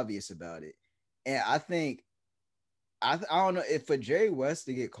be obvious about it. And I think I don't know if for Jerry West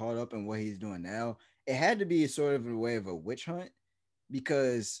to get caught up in what he's doing now, it had to be sort of a way of a witch hunt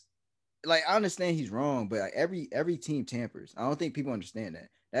because like I understand he's wrong, but like every team tampers. I don't think people understand that.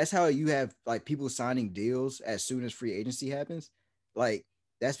 That's how you have like people signing deals as soon as free agency happens. Like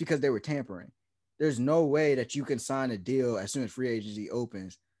that's because they were tampering. There's no way that you can sign a deal as soon as free agency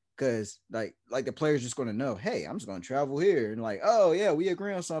opens because like the player's just going to know, hey, I'm just going to travel here and like, oh yeah, we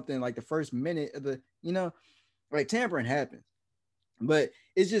agree on something like the first minute of the like tampering happens. But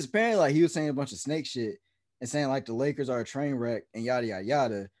it's just apparently like he was saying a bunch of snake shit and saying like the Lakers are a train wreck and yada yada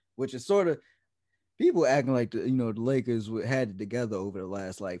yada, which is sort of people acting like the Lakers had it together over the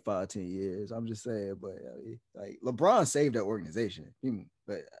last like 5-10 years. I'm just saying, but like LeBron saved that organization.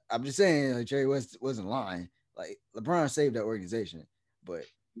 But I'm just saying, like Jerry West wasn't lying. Like LeBron saved that organization, but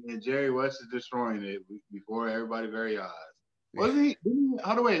and Jerry West is destroying it before everybody's very eyes. Wasn't he?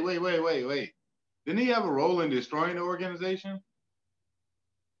 How do wait? Didn't he have a role in destroying the organization?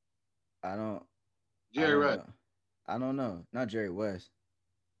 I don't. Jerry West. I don't know. Not Jerry West.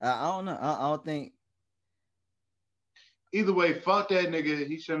 I don't know. I don't think. Either way, fuck that nigga.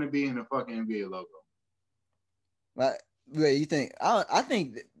 He shouldn't be in the fucking NBA logo. Like, wait, you think? I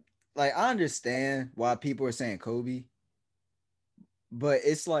think, like, I understand why people are saying Kobe, but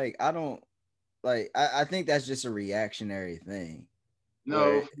it's like I don't like. I think that's just a reactionary thing.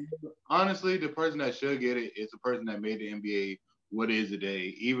 No, honestly, the person that should get it is the person that made the NBA what it is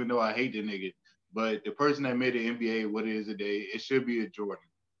today. Even though I hate the nigga, but the person that made the NBA what it is today, it should be a Jordan.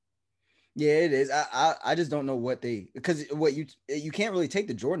 Yeah, it is. I just don't know what because what you can't really take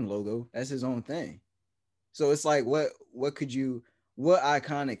the Jordan logo. That's his own thing. So it's like what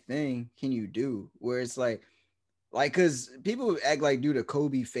iconic thing can you do where it's like because people act like do the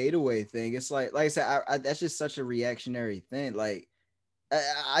Kobe fadeaway thing. It's like I said, that's just such a reactionary thing. Like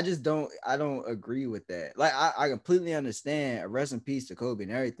I just don't. I don't agree with that. Like I completely understand. Rest in peace to Kobe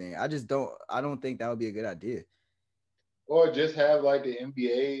and everything. I just don't. I don't think that would be a good idea. Or just have like the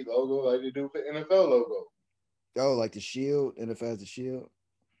NBA logo, like they do for NFL logo. Oh, like the shield, NFL has the shield.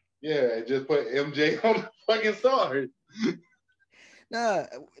 Yeah, and just put MJ on the fucking stars. Nah,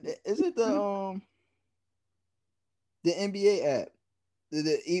 is it the NBA app?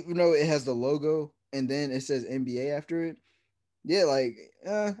 Even though it has the logo and then it says NBA after it. Yeah, like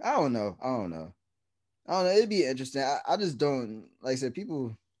I don't know. I don't know. I don't know. It'd be interesting. I just don't like I said.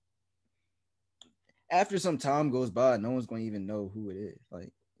 People after some time goes by, no one's going to even know who it is.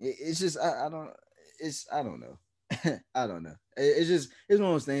 Like it's just I don't. It's I don't know. I don't know. It's just it's one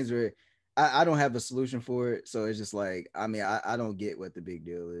of those things where I don't have a solution for it. So it's just like I mean I don't get what the big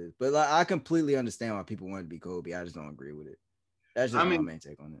deal is, but like I completely understand why people want to be Kobe. I just don't agree with it. That's I just my mean, main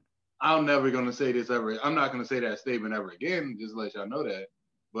take on it. I'm never gonna say this ever. I'm not gonna say that statement ever again. Just to let y'all know that.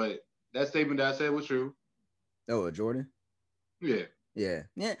 But that statement that I said was true. Oh, a Jordan. Yeah. Yeah.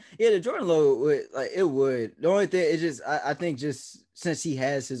 The Jordan logo would like it would. The only thing is just I think just since he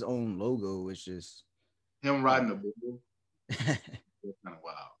has his own logo, it's just Him I riding don't the know. bull. That's kind of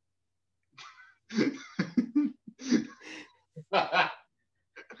wild.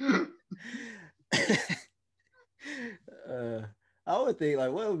 uh, I would think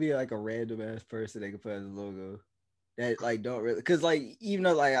like what would be like a random ass person they could put as a logo that like don't really because like even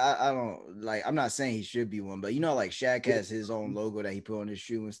though like I don't like I'm not saying he should be one, but you know like Shaq has his own logo that he put on his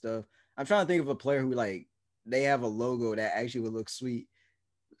shoe and stuff. I'm trying to think of a player who like they have a logo that actually would look sweet.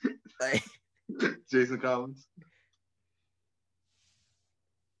 Like Jason Collins.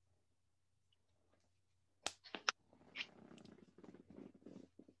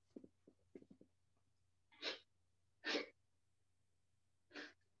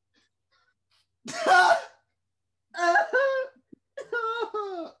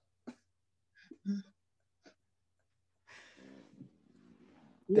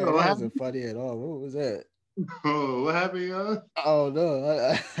 Damn, Yo, that what wasn't happened? funny at all. What was that? Oh, what happened, y'all? Oh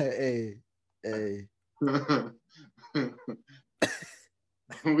no! Hey.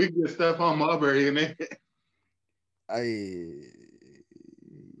 We get Stephon Marbury in there. I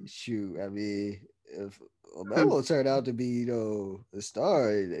shoot. I mean, if Melo turned out to be, a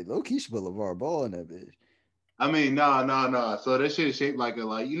star, low key should put LeVar Ball in that bitch. I mean, nah. So that shit is shaped like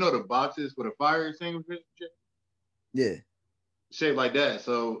the boxes for the fire extinguisher shit? Yeah. Shaped like that.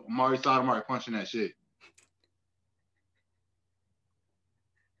 So Amari Stoudemire punching that shit.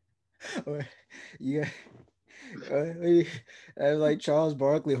 Or you got like Charles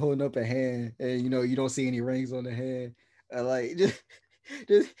Barkley holding up a hand, and you don't see any rings on the hand. Like just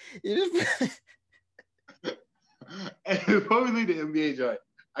you just And before we leave the NBA joint,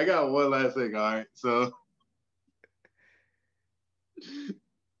 I got one last thing, all right? So,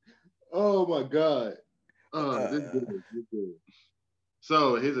 oh my God. Oh, this is uh, good. This is good.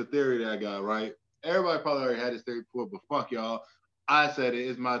 So here's a theory that I got, right? Everybody probably already had this theory before, but fuck y'all. I said it.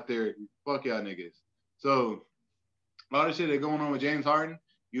 It's my theory. Fuck y'all niggas. So a lot of shit that going on with James Harden,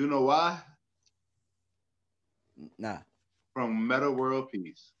 you know why? nah. From Meta World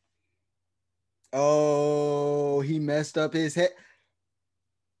Peace. Oh, he messed up his head.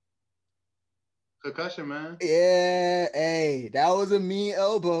 Concussion, man. Yeah, hey, that was a mean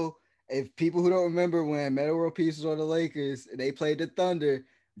elbow. If people who don't remember when Meta World Peace was on the Lakers, they played the Thunder.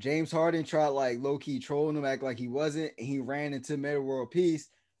 James Harden tried like low key trolling him, act like he wasn't, and he ran into Meta World Peace.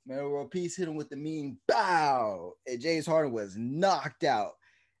 Meta World Peace hit him with the mean bow, and James Harden was knocked out.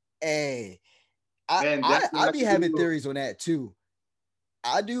 Hey, I And that's I, what I I be could having do. theories on that too.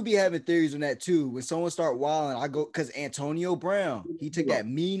 I do be having theories on that too. When someone start wilding, I go because Antonio Brown, he took that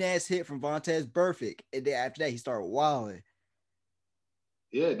mean ass hit from Vontez Burfict, and then after that he started wilding.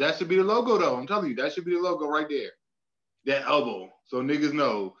 Yeah, that should be the logo, though. I'm telling you, that should be the logo right there. That elbow. So niggas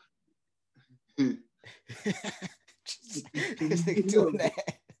know. This nigga doing that.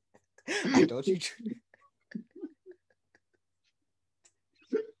 Like, don't you?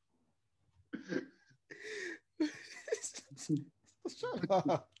 Shut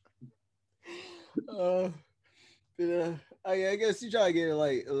up. Uh, I guess you try to get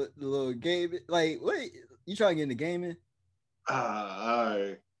like a little game. Like, wait, you try to get into gaming? All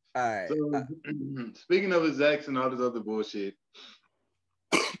right. All right. So, speaking of execs and all this other bullshit,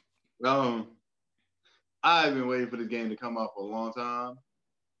 um, I've been waiting for this game to come out for a long time.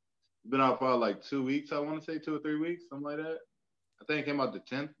 It's been out for like 2 weeks, I want to say 2 or 3 weeks, something like that. I think it came out the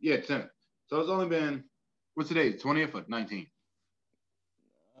 10th. Yeah, 10th. So it's only been, what's today? 20th or 19th?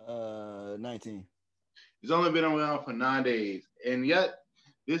 19. It's only been around for 9 days. And yet,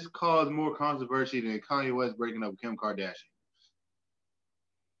 this caused more controversy than Kanye West breaking up with Kim Kardashian.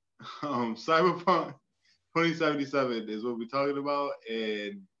 Cyberpunk 2077 is what we're talking about,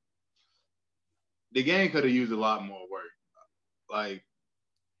 and the game could have used a lot more work. Like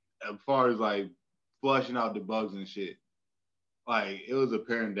as far as like flushing out the bugs and shit. Like it was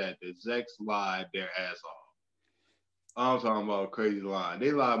apparent that the execs lied their ass off. I'm talking about crazy lying.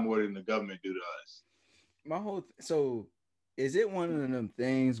 They lie more than the government do to us. My whole so is it one of them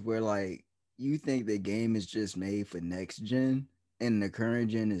things where like you think the game is just made for next gen and the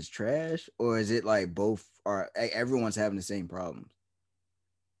current gen is trash, or is it like both are everyone's having the same problems?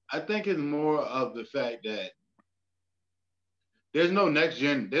 I think it's more of the fact that there's no next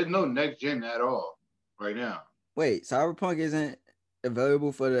gen. There's no next gen at all right now. Wait, Cyberpunk isn't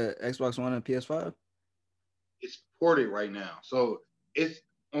available for the Xbox One and PS5? It's ported right now, so it's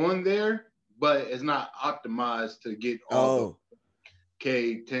on there, but it's not optimized to get all the Oh,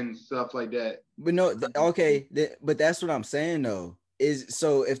 K10 stuff like that. but no, okay, but that's what I'm saying though. Is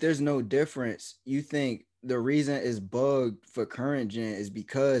so if there's no difference, you think the reason it's bugged for current gen is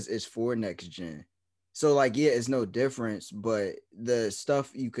because it's for next gen. So like yeah, it's no difference, but the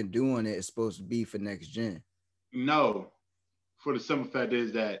stuff you can do on it is supposed to be for next gen. No, for the simple fact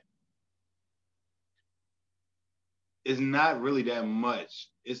is that it's not really that much.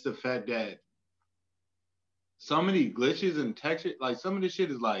 It's the fact that so many glitches and texture, like some of this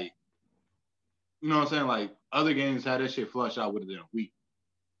shit is like, you know what I'm saying? Like other games had that shit flushed out within a week.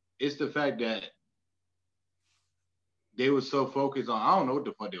 It's the fact that they were so focused on, I don't know what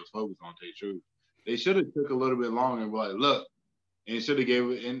the fuck they was focused on, to tell you the truth. They should have took a little bit longer and be like, look, and should have gave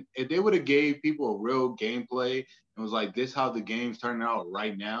it, and if they would have gave people a real gameplay and was like, this how the game's turning out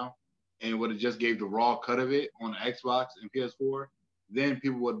right now, and would have just gave the raw cut of it on Xbox and PS4, then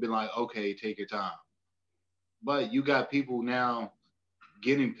people would have been like, okay, take your time. But you got people now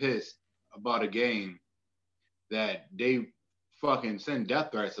getting pissed about a game that they fucking send death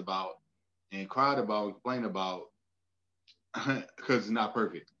threats about and cried about, complained about because it's not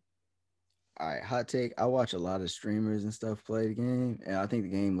perfect. All right, hot take. I watch a lot of streamers and stuff play the game, and I think the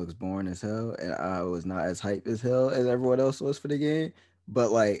game looks boring as hell. And I was not as hype as hell as everyone else was for the game.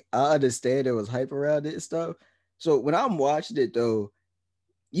 But like, I understand there was hype around it and stuff. So when I'm watching it though,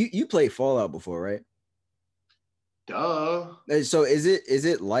 you played Fallout before, right? Duh. So is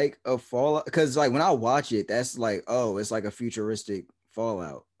it like a Fallout? Because like when I watch it, that's like oh, it's like a futuristic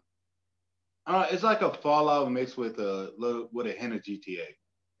Fallout. It's like a Fallout mixed with a little with a hint of GTA.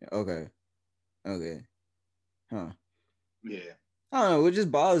 Okay, okay, huh? Yeah. I don't know. It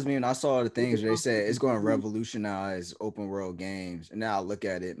just bothers me when I saw the things where they said it's going to revolutionize open world games, and now I look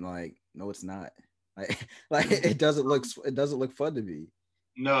at it and like, no, it's not. Like, like it doesn't look fun to me.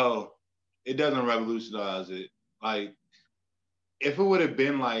 No, it doesn't revolutionize it. Like if it would have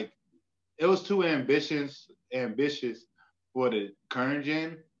been like it was too ambitious for the current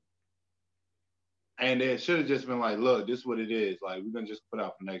gen, and it should have just been like, look, this is what it is. Like we're gonna just put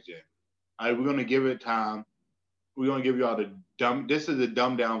out for next gen. All right, we're gonna give it time. We're gonna give y'all the dumb. This is the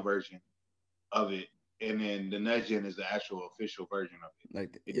dumbed down version of it, and then the next gen is the actual official version of it.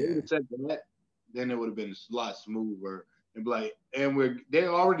 Like, If they would yeah, have said that, then it would have been a lot smoother. And be like, and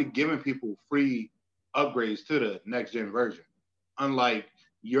they're already giving people free upgrades to the next gen version. Unlike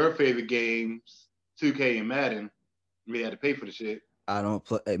your favorite games, 2K and Madden, we had to pay for the shit. I don't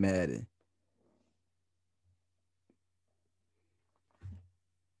play Madden.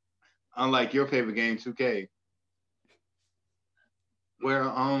 Unlike your favorite game, 2K,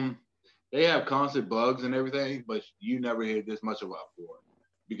 where they have constant bugs and everything, but you never hear this much about before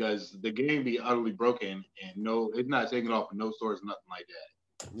because the game be utterly broken and no, it's not taking off of no stores, nothing like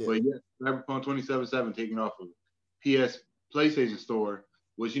that. Yeah, But yeah, Cyberpunk 2077 taking off of PS PlayStation Store,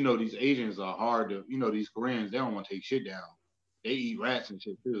 which you know these Asians are hard to, you know these Koreans they don't want to take shit down. They eat rats and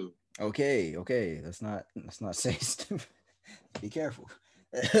shit too. okay. Let's not say stupid. Be careful.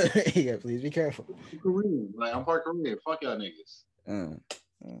 Yeah, please be careful. I'm Korean, like I'm part Korean. Fuck y'all niggas. Uh,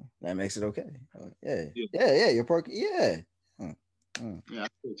 that makes it okay. Yeah, Yeah, yeah. You're part. Yeah. Uh, yeah, I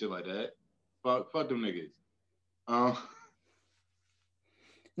say shit like that. Fuck them niggas. Um,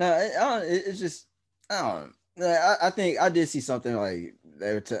 No, it's just I don't. I think I did see something like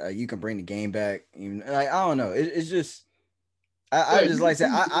there to you can bring the game back. Even like I don't know. It's just I yeah, just like I said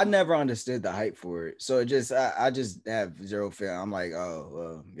I never understood the hype for it. So it just I just have zero fear. I'm like oh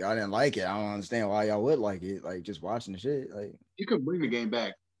well y'all didn't like it. I don't understand why y'all would like it. Like just watching the shit. Like you can bring the game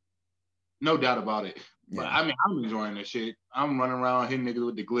back. No doubt about it. But yeah. I mean, I'm enjoying this shit. I'm running around hitting niggas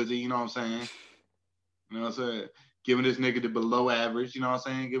with the glizzy, you know what I'm saying? You know what I'm saying? Giving this nigga the below average, you know what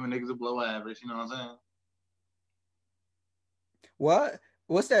I'm saying? Giving niggas a below average, you know what I'm saying? What?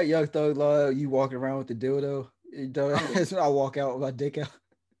 What's that young thug law? You walking around with the dildo? You know, I don't, that's when I walk out with my dick out.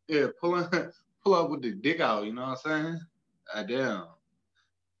 Yeah, pull up with the dick out. You know what I'm saying? Damn.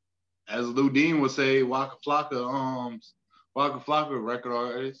 As Lou Dean would say, Waka Flocka, record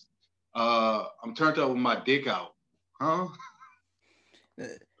artist. I'm turned up with my dick out. Huh?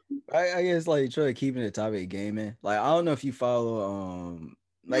 I guess like try to keeping the topic of gaming. Like I don't know if you follow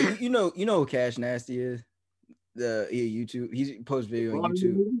like you know who Cash Nasty is? YouTube. He posts video on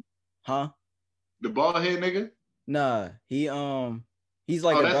YouTube. Huh? The bald head nigga? Nah, he's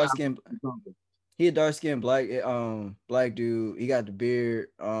like Oh, a that's dark skin. He a dark skinned black dude. He got the beard.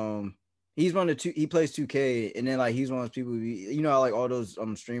 He's one of the two. He plays 2K, and then like he's one of those people. You know, how, like all those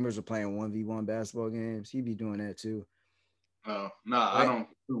streamers are playing 1v1 basketball games. He be doing that too. Oh, nah, I Right?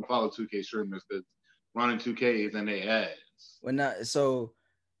 don't follow 2K streamers because running 2K is in their ass. Well, not so.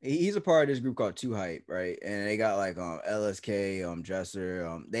 He's a part of this group called Two Hype, right? And they got like LSK,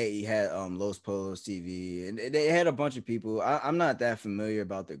 Dresser, they had Los Polos TV, and they had a bunch of people. I'm not that familiar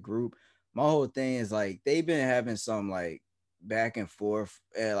about the group. My whole thing is like they've been having some like back and forth,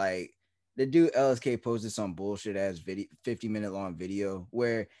 and like the dude LSK posted some bullshit ass video, 50-minute long video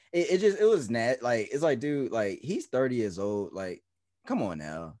where it was like it's like dude, like he's 30 years old, like come on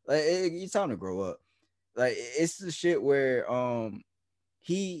now, like it's time to grow up. Like it's the shit where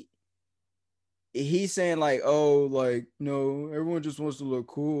he he's saying like, oh, like no, everyone just wants to look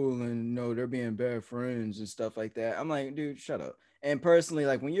cool and no, they're being bad friends and stuff like that. I'm like, dude, shut up. And personally,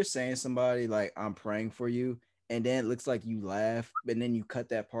 like when you're saying somebody like I'm praying for you, and then it looks like you laugh, but then you cut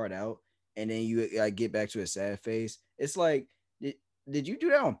that part out, and then you like get back to a sad face. It's like, did you do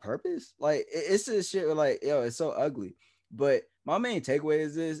that on purpose? Like it's this shit where, like, yo, it's so ugly. But my main takeaway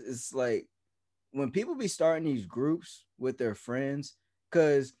is this: it's like when people be starting these groups with their friends,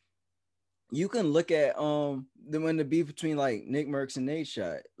 because you can look at when the beef between like Nick Merckx and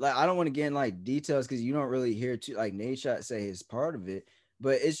Nadeshot. Like I don't want to get in like details because you don't really hear too like Nadeshot say his part of it,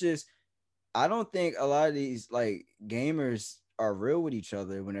 but it's just I don't think a lot of these like gamers are real with each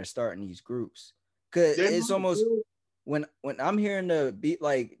other when they're starting these groups. Cause it's almost when I'm hearing the beat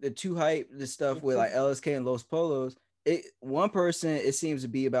like the Two Hype, the stuff with like LSK and Los Polos, one person it seems to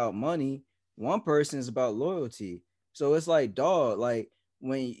be about money, one person is about loyalty. So it's like dog, like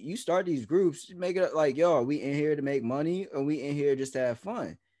when you start these groups, make it like, yo, are we in here to make money or we in here just to have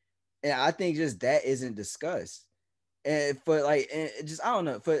fun? And I think just that isn't discussed. And for like, and just I don't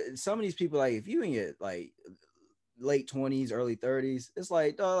know, for some of these people, like if you in your like late 20s, early 30s, it's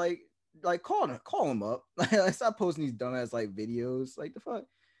like, like call them up. Like stop posting these dumbass like videos. Like the fuck.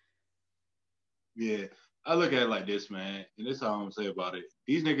 Yeah, I look at it like this, man, and this is all I'm gonna say about it.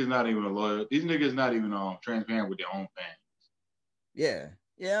 These niggas not even loyal. These niggas not even transparent with their own fans. Yeah,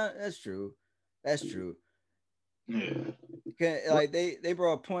 that's true. That's true. Yeah. Like they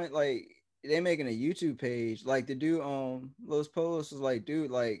brought a point like they making a YouTube page. Like the dude Los Polos was like, dude,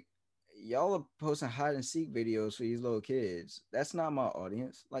 like y'all are posting hide and seek videos for these little kids. That's not my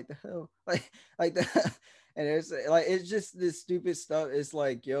audience. Like the hell, like the, and it's like it's just this stupid stuff. It's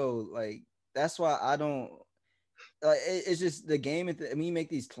like yo, like that's why I don't like. It's just the game. I mean, you make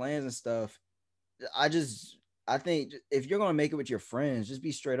these plans and stuff. I think if you're gonna make it with your friends, just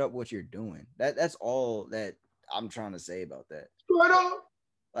be straight up what you're doing. That's all that I'm trying to say about that. Straight up.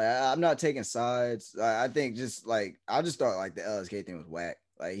 Like I'm not taking sides. I think just like I just thought like the LSK thing was whack.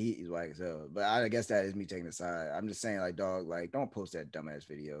 Like he's whack as hell. But I guess that is me taking the side. I'm just saying like dog, like don't post that dumbass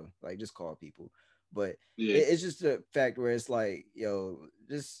video. Like just call people. But Yeah. it's just the fact where it's like, yo,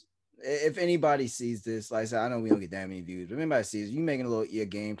 just if anybody sees this, like I said, I know we don't get that many views, but if anybody sees you making a little your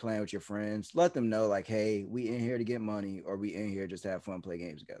game plan with your friends, let them know like, hey, we in here to get money or we in here just to have fun, play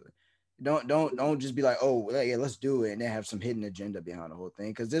games together. Don't just be like, oh yeah, let's do it, and then have some hidden agenda behind the whole thing.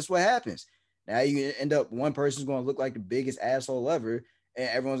 Because this is what happens. Now you end up one person's going to look like the biggest asshole ever, and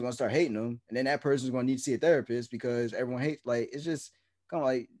everyone's going to start hating them, and then that person's going to need to see a therapist because everyone hates. Like it's just kind of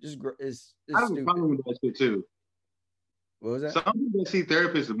like just it's I have a stupid. problem with that shit too. What was that? Some people that see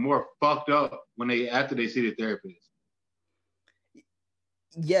therapists are more fucked up when after they see the therapist.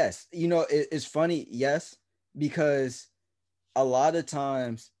 Yes, it's funny. Yes, because a lot of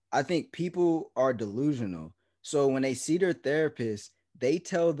times I think people are delusional. So when they see their therapist, they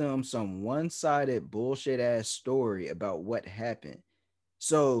tell them some one-sided bullshit ass story about what happened.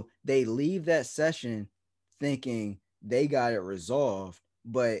 So they leave that session thinking they got it resolved,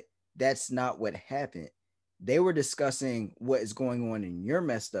 but that's not what happened. They were discussing what is going on in your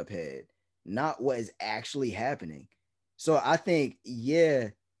messed up head, not what is actually happening. So I think, yeah,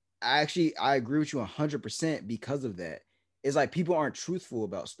 I agree with you 100% because of that. It's like people aren't truthful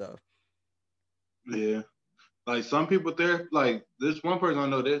about stuff. Yeah. Like some people there, like this one person I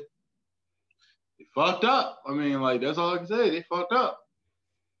know that they fucked up. I mean, like that's all I can say. They fucked up.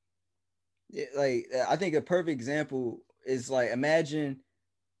 like I think a perfect example is like imagine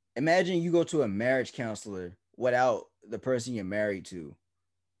you go to a marriage counselor without the person you're married to.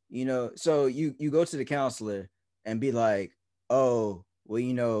 So you go to the counselor and be like, oh,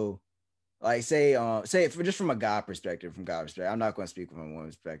 well, like say for just from a guy perspective, I'm not going to speak from a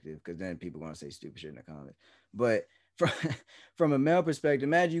woman's perspective because then people are going to say stupid shit in the comments. But from from a male perspective,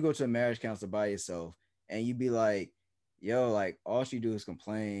 imagine you go to a marriage counselor by yourself and you be like, yo, like all she do is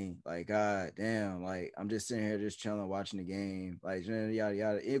complain, like god damn, like I'm just sitting here just chilling watching the game, like yada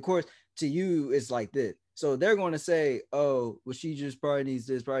yada. And of course, to you it's like this. So they're going to say, oh, well, she just probably needs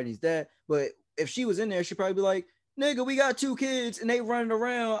this, probably needs that. But if she was in there, she'd probably be like, nigga, we got 2 kids and they running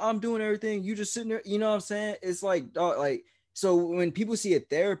around. I'm doing everything. You just sitting there. You know what I'm saying? It's like, dog, like, so when people see a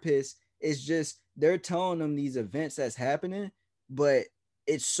therapist, it's just they're telling them these events that's happening, but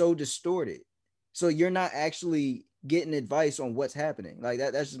it's so distorted. So you're not actually getting advice on what's happening. Like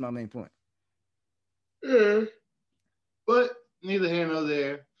that's just my main point. Yeah. But neither here nor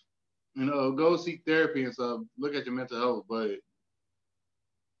there. Go seek therapy and stuff. Look at your mental health, but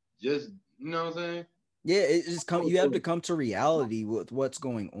just what I'm saying. Yeah, it just come. You have to come to reality with what's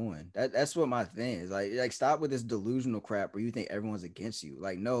going on. That's what my thing is. Like stop with this delusional crap where you think everyone's against you.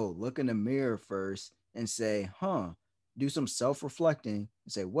 Like, no, look in the mirror first and say, huh, do some self-reflecting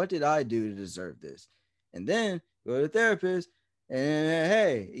and say, what did I do to deserve this? And then go to the therapist and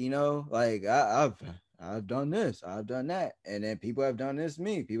hey, like I've done this, I've done that, and then people have done this to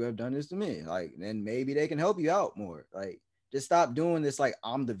me, people have done this to me. Like, then maybe they can help you out more. Like just stop doing this like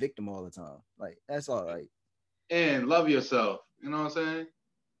I'm the victim all the time. Like that's all. Like And love yourself. You know what I'm saying?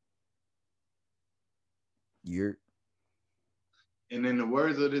 you're And in the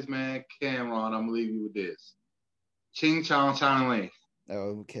words of this man, Cameron, I'm gonna leave you with this. Ching chong chong ling.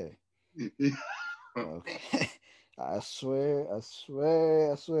 okay. Okay. I swear,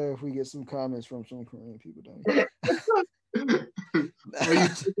 if we get some comments from some Korean people, don't Are you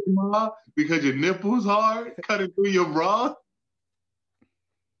mom because your nipples hard cutting through your bra?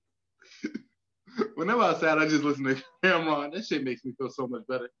 Whenever I sad, I just listen to Cameron. That shit makes me feel so much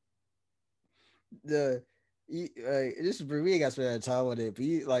better. This we ain't got to spend that time on it, but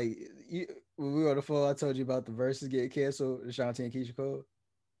when we were on the phone, I told you about the verses getting canceled, Ashanti and Keisha Cole.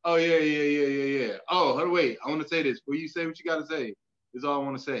 Oh yeah. Oh, hold on, wait. I want to say this. Before you say what you gotta say, this is all I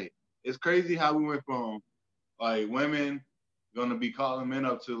want to say. It's crazy how we went from like women gonna be calling men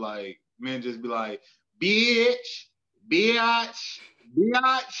up to like men just be like, bitch, bitch,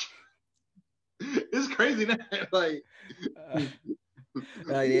 bitch. It's crazy that like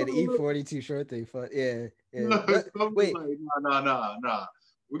Yeah, the E42 short thing. Yeah, yeah. But wait, like, nah.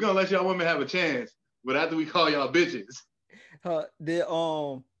 We're gonna let y'all women have a chance, but after we call y'all bitches.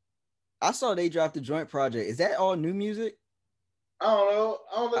 the I saw they dropped the joint project. Is that all new music? I don't know.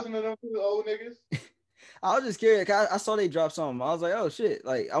 I don't listen to them old niggas. I was just curious. I saw they dropped something. I was like, oh shit!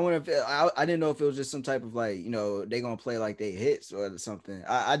 Like I wonder if I didn't know if it was just some type of like they gonna play like they hits or something.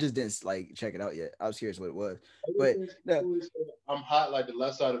 I just didn't like check it out yet. I was curious what it was, but no. I'm hot like the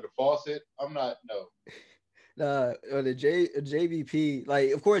left side of the faucet. I'm not no. Or the JVP, like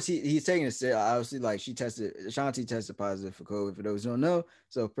of course he's taking a sit. Obviously, like Ashanti tested positive for COVID for those who don't know.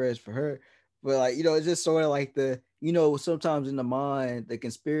 So prayers for her. But like, it's just sort of like sometimes in the mind the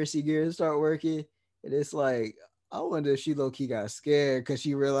conspiracy gears start working. And it's like, I wonder if she low-key got scared because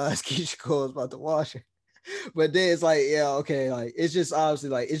she realized Keisha Cole was about to wash her. But then it's like, yeah, okay, like it's just obviously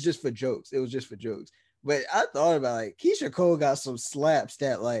like it's just for jokes. It was just for jokes. But I thought about like Keisha Cole got some slaps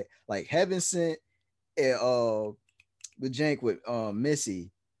that like Heaven Sent and the jank with Missy.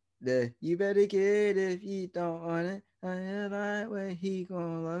 The you better get it if you don't want it. I like when he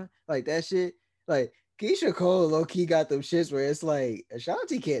gonna love it. Like that shit. Like Keisha Cole low key got them shits where it's like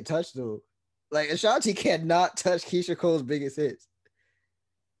Ashanti can't touch them. Like Ashanti cannot touch Keisha Cole's biggest hits.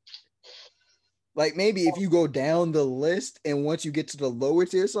 Like maybe if you go down the list and once you get to the lower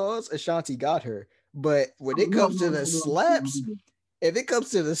tier songs, Ashanti got her. But when it comes to the slaps, if it comes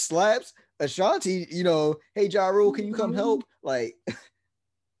to the slaps, Ashanti, hey Ja Rule, can you come help? Like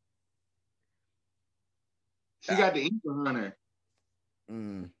she got the ink on her.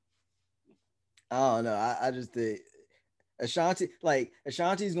 I don't know. I just think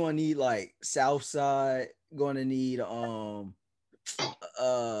Ashanti's gonna need like Southside, gonna need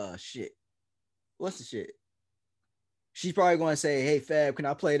shit. What's the shit? She's probably gonna say, "Hey Fab, can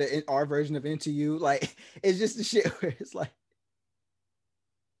I play our version of Into You?" Like it's just the shit where it's like,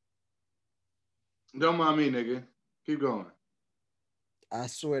 don't mind me, nigga. Keep going. I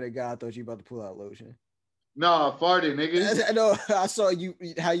swear to God, I thought you about to pull out lotion. Nah, farted, nigga. I know. I saw you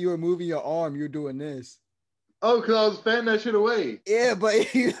how you were moving your arm. You're doing this. Oh, because I was fanning that shit away. Yeah,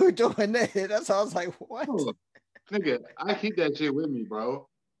 but you were doing that. That's how I was like, what? Oh, nigga, I keep that shit with me, bro.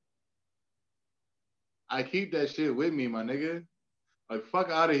 I keep that shit with me, my nigga. Like, fuck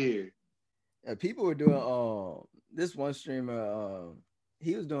out of here. People were doing this one streamer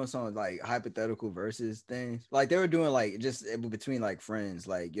he was doing some like hypothetical versus things. Like they were doing like just between like friends,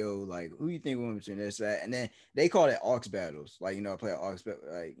 like yo, like who you think won between this that, and then they called it aux battles, like play aux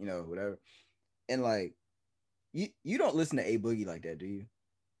like whatever. And like you don't listen to A Boogie like that, do you?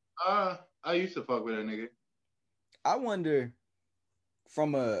 I used to fuck with that nigga. I wonder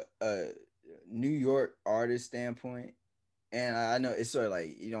from a New York artist standpoint, and I know it's sort of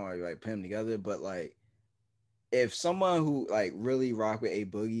like you don't like put them together, but like if someone who like really rock with A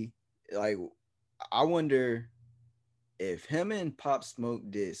Boogie, like I wonder if him and Pop Smoke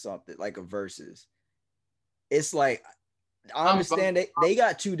did something like a versus. It's like I I'm understand they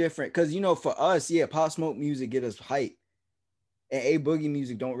got two different because for us, yeah, Pop Smoke music get us hype, and A Boogie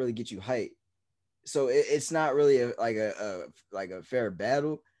music don't really get you hype. So it's not really like a fair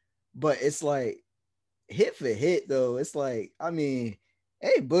battle, but it's like hit for hit though. It's like I mean,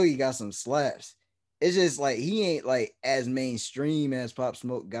 A Boogie got some slaps. It's just like he ain't like as mainstream as Pop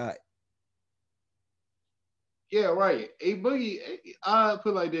Smoke got. Yeah, right. A Boogie, I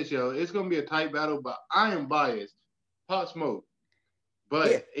put like this, yo. It's gonna be a tight battle, but I am biased. Pop Smoke. Yeah,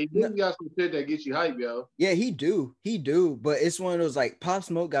 But A no, Boogie got some shit that gets you hype, yo. yeah, he do, but it's one of those like Pop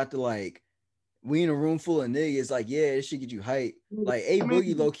Smoke got the like we in a room full of niggas, like yeah, this should get you hype. Like A I Boogie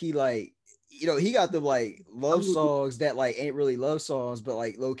mean, low key like he got the like love songs that like ain't really love songs, but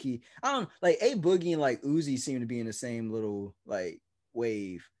like low key I don't like A Boogie and like Uzi seem to be in the same little like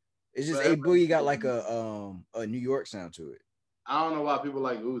wave. It's just but A Boogie got like a New York sound to it. I don't know why people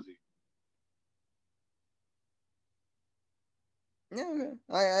like Uzi. Yeah, okay.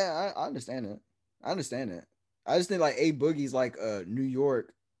 I understand that. I understand that. I just think like A Boogie's like a New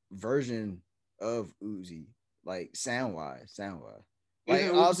York version of Uzi, like sound wise. Isn't Like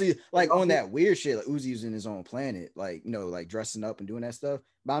Uzi obviously, a like on rapper? that weird shit, like Uzi's in his own planet, like like dressing up and doing that stuff.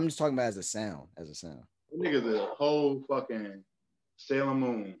 But I'm just talking about as a sound, as a sound. That nigga's a whole fucking Sailor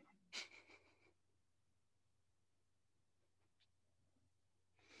Moon.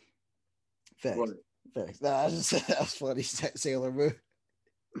 Facts, What? facts. Nah, I just that's funny. Sailor Moon.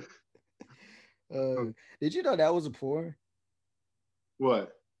 Did you know that was a porn?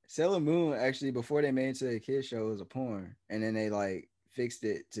 What? Sailor Moon actually before they made it to a kid show it was a porn, and then they like fixed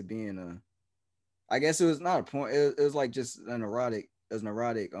it to being a. I guess it was not a porn. It was like just an erotic. It was an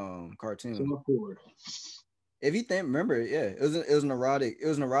erotic So cartoon. of course. If you think remember it, yeah, it was an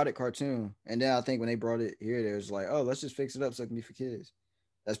erotic cartoon. And then I think when they brought it here, they was like, oh, let's just fix it up so it can be for kids.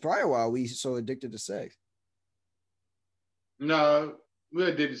 That's probably why we so addicted to sex. No, we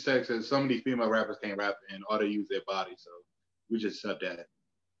addicted to sex and some of these female rappers can't rap and all they use their body, so we just accept that.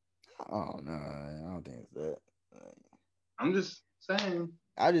 Oh no, I don't think it's that. I'm just saying.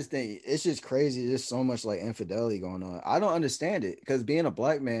 I just think it's just crazy. There's so much like infidelity going on. I don't understand it because being a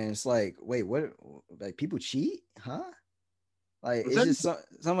black man, it's like, wait, what? Like people cheat, huh? Like I'm it's saying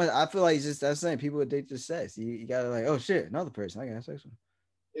just someone. I feel like it's just that's saying people addicted to sex. You gotta like, oh shit, another person I gotta have sex with.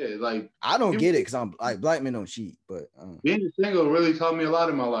 yeah, like I don't people get it because I'm like black men don't cheat, but being single really taught me a lot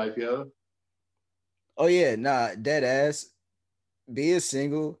in my life, yo. oh yeah, nah, dead ass. Being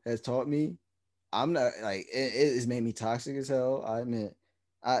single has taught me. I'm not like it has made me toxic as hell. I admit.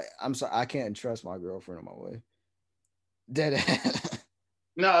 I'm sorry. I can't trust my girlfriend or my wife. Dead ass.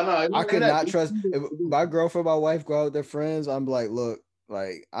 No, no, I and could that not trust if my girlfriend, my wife go out with their friends. I'm like, look,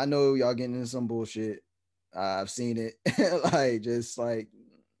 like I know y'all getting into some bullshit. I've seen it. Like, just like,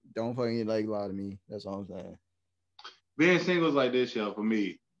 don't fucking like lie to me. That's all I'm saying. being single is like this, yo, for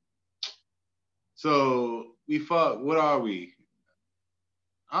me. So we fuck. What are we?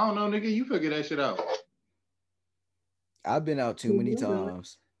 I don't know, nigga. You figure that shit out. I've been out too many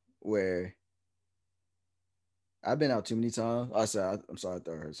times where I've been out too many times. I said, I'm sorry, I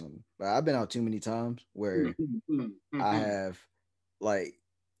thought I heard something, but I've been out too many times where I have like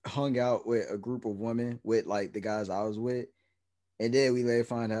hung out with a group of women with like the guys I was with, and then we later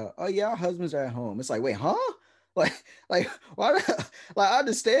find out, oh yeah, our husbands are at home. It's like, wait, huh? Like, why? Like, I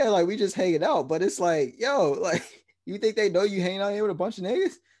understand, like, we just hanging out, but it's like, yo, like, you think they know you hanging out here with a bunch of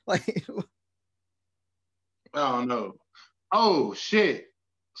niggas? Like, I don't know. Oh shit.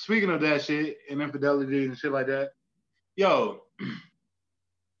 Speaking of that shit and infidelity and shit like that, yo,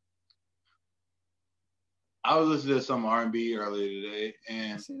 I was listening to some R&B earlier today, you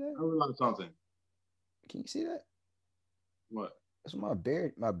and see that? I realized something. Can you see that? What? That's my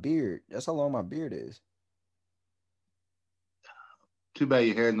beard. My beard. That's how long my beard is. Too bad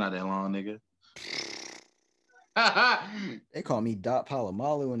your hair's not that long, nigga. They call me Dot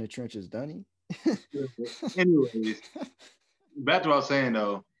Palomalu in the trenches, Dunny. Anyways, back to what I was saying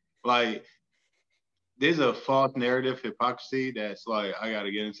though, like there's a false narrative hypocrisy that's like I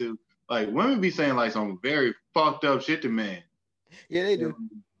gotta get into. Like women be saying like some very fucked up shit to men. Yeah, they do.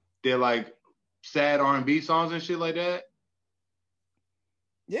 They're like sad R&B songs and shit like that.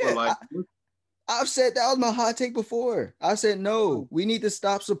 But Yeah, like, I've said that was my hot take before. I said no, we need to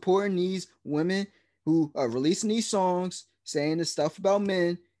stop supporting these women who are releasing these songs saying the stuff about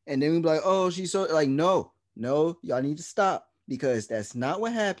men, and then we be like, oh, she's so like, no, y'all need to stop because that's not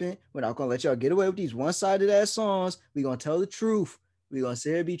what happened. We're not gonna let y'all get away with these one-sided ass songs. We're gonna tell the truth. We're gonna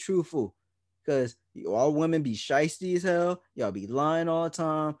say it, be truthful. Because all women be shisty as hell. Y'all be lying all the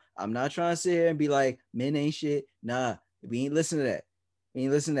time. I'm not trying to sit here and be like, men ain't shit. Nah, we ain't listen to that. We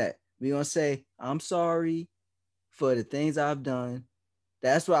ain't listen to that. We gonna say, I'm sorry for the things I've done.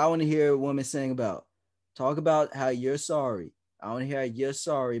 That's what I want to hear a woman sing about. Talk about how you're sorry. I want to hear how you're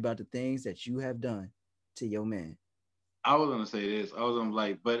sorry about the things that you have done to your man. I was gonna say this. I was gonna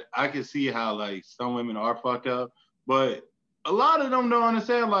like, but I can see how like some women are fucked up, but a lot of them don't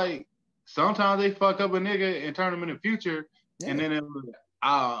understand. Like sometimes they fuck up a nigga and turn him in the future, and Yeah. then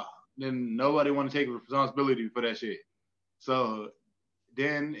then nobody want to take responsibility for that shit. So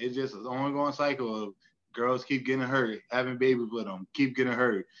then it's just an ongoing cycle of girls keep getting hurt, having babies with them, keep getting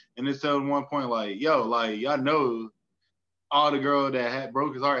hurt, and it's at one point like, yo, like y'all know all the girl that had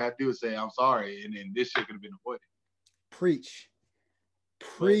broke his heart had to do is say I'm sorry, and then this shit could have been avoided. Preach. But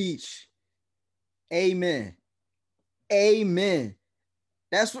Preach. Amen. Amen.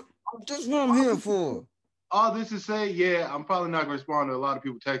 That's what I'm here for. all this to say, yeah, I'm probably not gonna respond to a lot of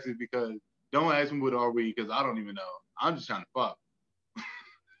people texting because don't ask me what are we because I don't even know. I'm just trying to fuck.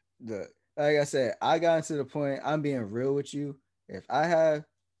 Look, like I said, I got to the point, I'm being real with you. If I have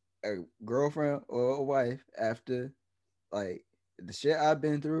a girlfriend or a wife after like the shit I've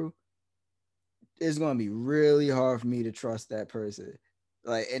been through, it's gonna be really hard for me to trust that person.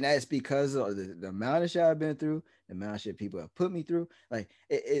 Like, and that's because of the amount of shit I've been through, the amount of shit people have put me through. Like,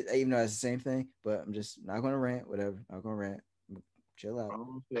 even though it's the same thing, but I'm just not gonna rant. Whatever, not gonna rant. Chill out. All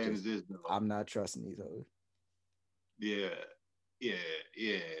I'm saying is Just, this though. I'm not trusting these hoes. Yeah, yeah,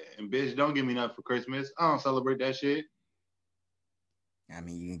 yeah. And bitch, don't give me nothing for Christmas. I don't celebrate that shit. I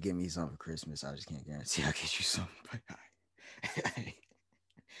mean, you can give me something for Christmas. I just can't guarantee I'll get you something. But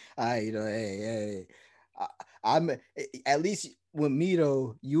you know, hey, I'm at least with me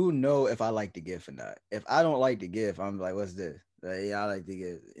though. You know if I like the gift or not. If I don't like the gift, I'm like, what's this? Like, yeah, I like the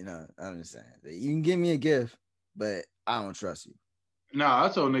gift. You know, I understand. You can give me a gift, but I don't trust you. Nah, I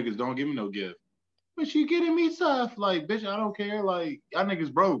told niggas don't give me no gift. But you getting me stuff like, bitch, I don't care. Like y'all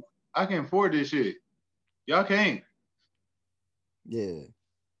niggas broke. I can afford this shit. Y'all can't. Yeah.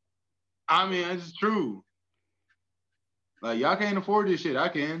 I mean, it's true. Like y'all can't afford this shit. I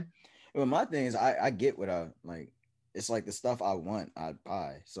can. Well, my thing is, I get what I like. It's like the stuff I want, I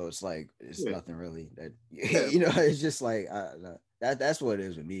buy. So it's like it's Yeah, nothing really that yeah. you know. It's just like that's what it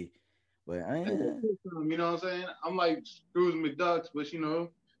is with me. But You know what I'm saying? I'm like Scrooge McDucks, but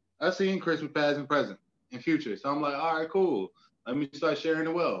I seen Christmas past and present and future. So I'm like, all right, cool. Let me start sharing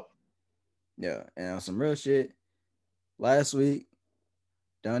the wealth. yeah, and on some real shit. Last week,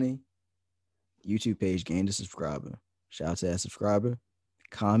 Donnie, YouTube page gained a subscriber. Shout out to that subscriber.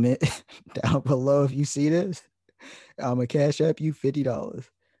 Comment down below if you see this. I'm gonna cash app you $50.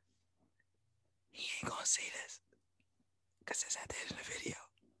 He ain't gonna see this because it's at the end of the video,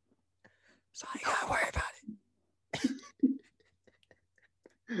 so I ain't gotta worry about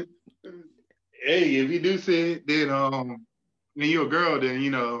Hey, if you do see it, then and you're a girl, then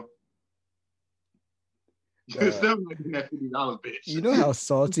it. you're still making that $50, bitch. You know how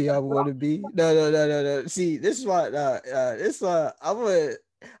salty I want to be. No. See, this is why. This I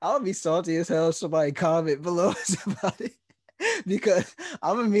would be salty as hell if somebody comment below somebody because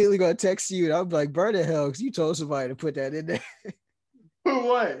I'm immediately gonna text you and I'm like, burn the hell, because you told somebody to put that in there. For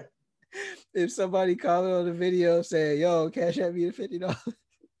what? If somebody comment on the video saying, "Yo, cash at me the $50,"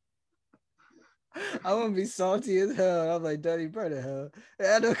 I'm gonna be salty as hell. I'm like, Daddy, burn the hell.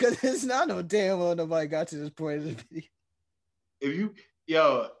 I know, because it's not no damn well nobody got to this point of the video. If you,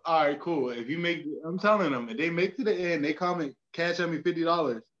 all right, cool. If you make, I'm telling them, if they make to the end, they comment, cash at me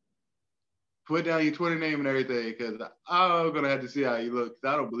 $50. Put down your Twitter name and everything, because I'm gonna have to see how you look.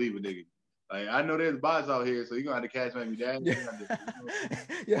 Cause I don't believe a nigga. Like I know there's bots out here, so you're gonna have to cash at me, dad. Yeah.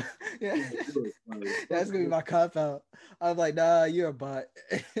 Yeah, yeah. That's gonna be my cop out. I'm like, nah, you're a bot.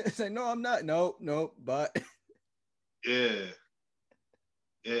 It's like, no, I'm not. No, bot. Yeah,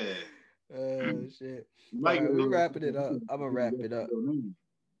 yeah. Oh shit. You All might get right, a we little. wrapping it up. I'm gonna wrap it up.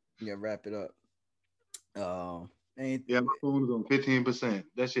 Yeah, wrap it up. Ain't Yeah, my phone is on 15%.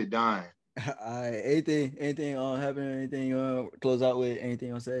 That shit dying. anything happen? Anything close out with?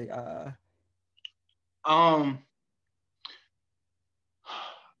 Anything on say? Um,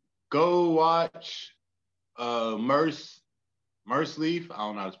 go watch Merce Leaf. I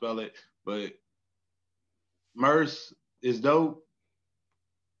don't know how to spell it, but Merce is dope.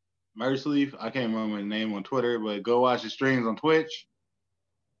 Merce Leaf. I can't remember his name on Twitter, but go watch his streams on Twitch.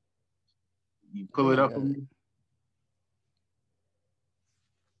 You pull Yeah, it I up for got it. me.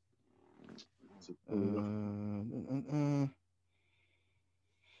 Pull it up.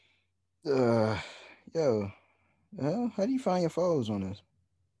 Uh, yo, how do you find your followers on this?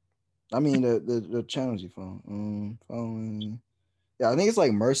 I mean the channels you follow. Following. Yeah, I think it's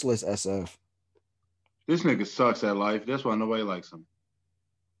like Merciless SF. This nigga sucks at life. That's why nobody likes him.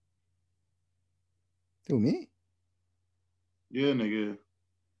 Who me? Yeah, nigga.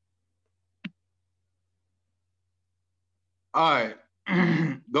 All right.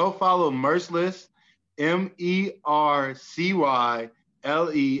 Go follow Merciless,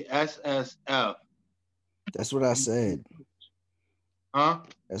 MERCYLESSF. That's what I said. Huh?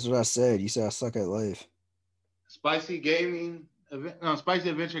 That's what I said. You said I suck at life. Spicy Gaming, no, Spicy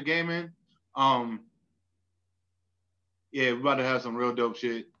Adventure Gaming. Um, yeah, we're about to have some real dope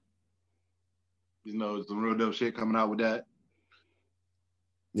shit. You know, some real dope shit coming out with that.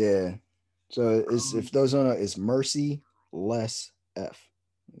 Yeah. So it's if those on it's Mercy less F.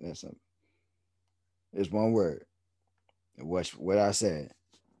 That's a, it's one word. What I said.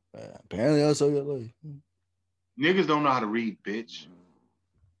 Apparently I suck at life. Niggas don't know how to read, bitch.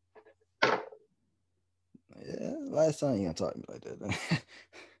 Yeah, last time you gonna talk to me like that.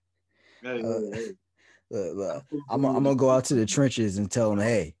 Hey, hey, hey. I'm gonna go out to the trenches and tell them,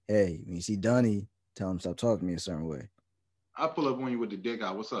 hey, when you see Donnie, tell him stop talking to me a certain way. I pull up on you with the dick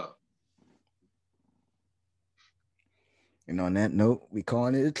out. What's up? And on that note, we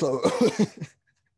calling it a close.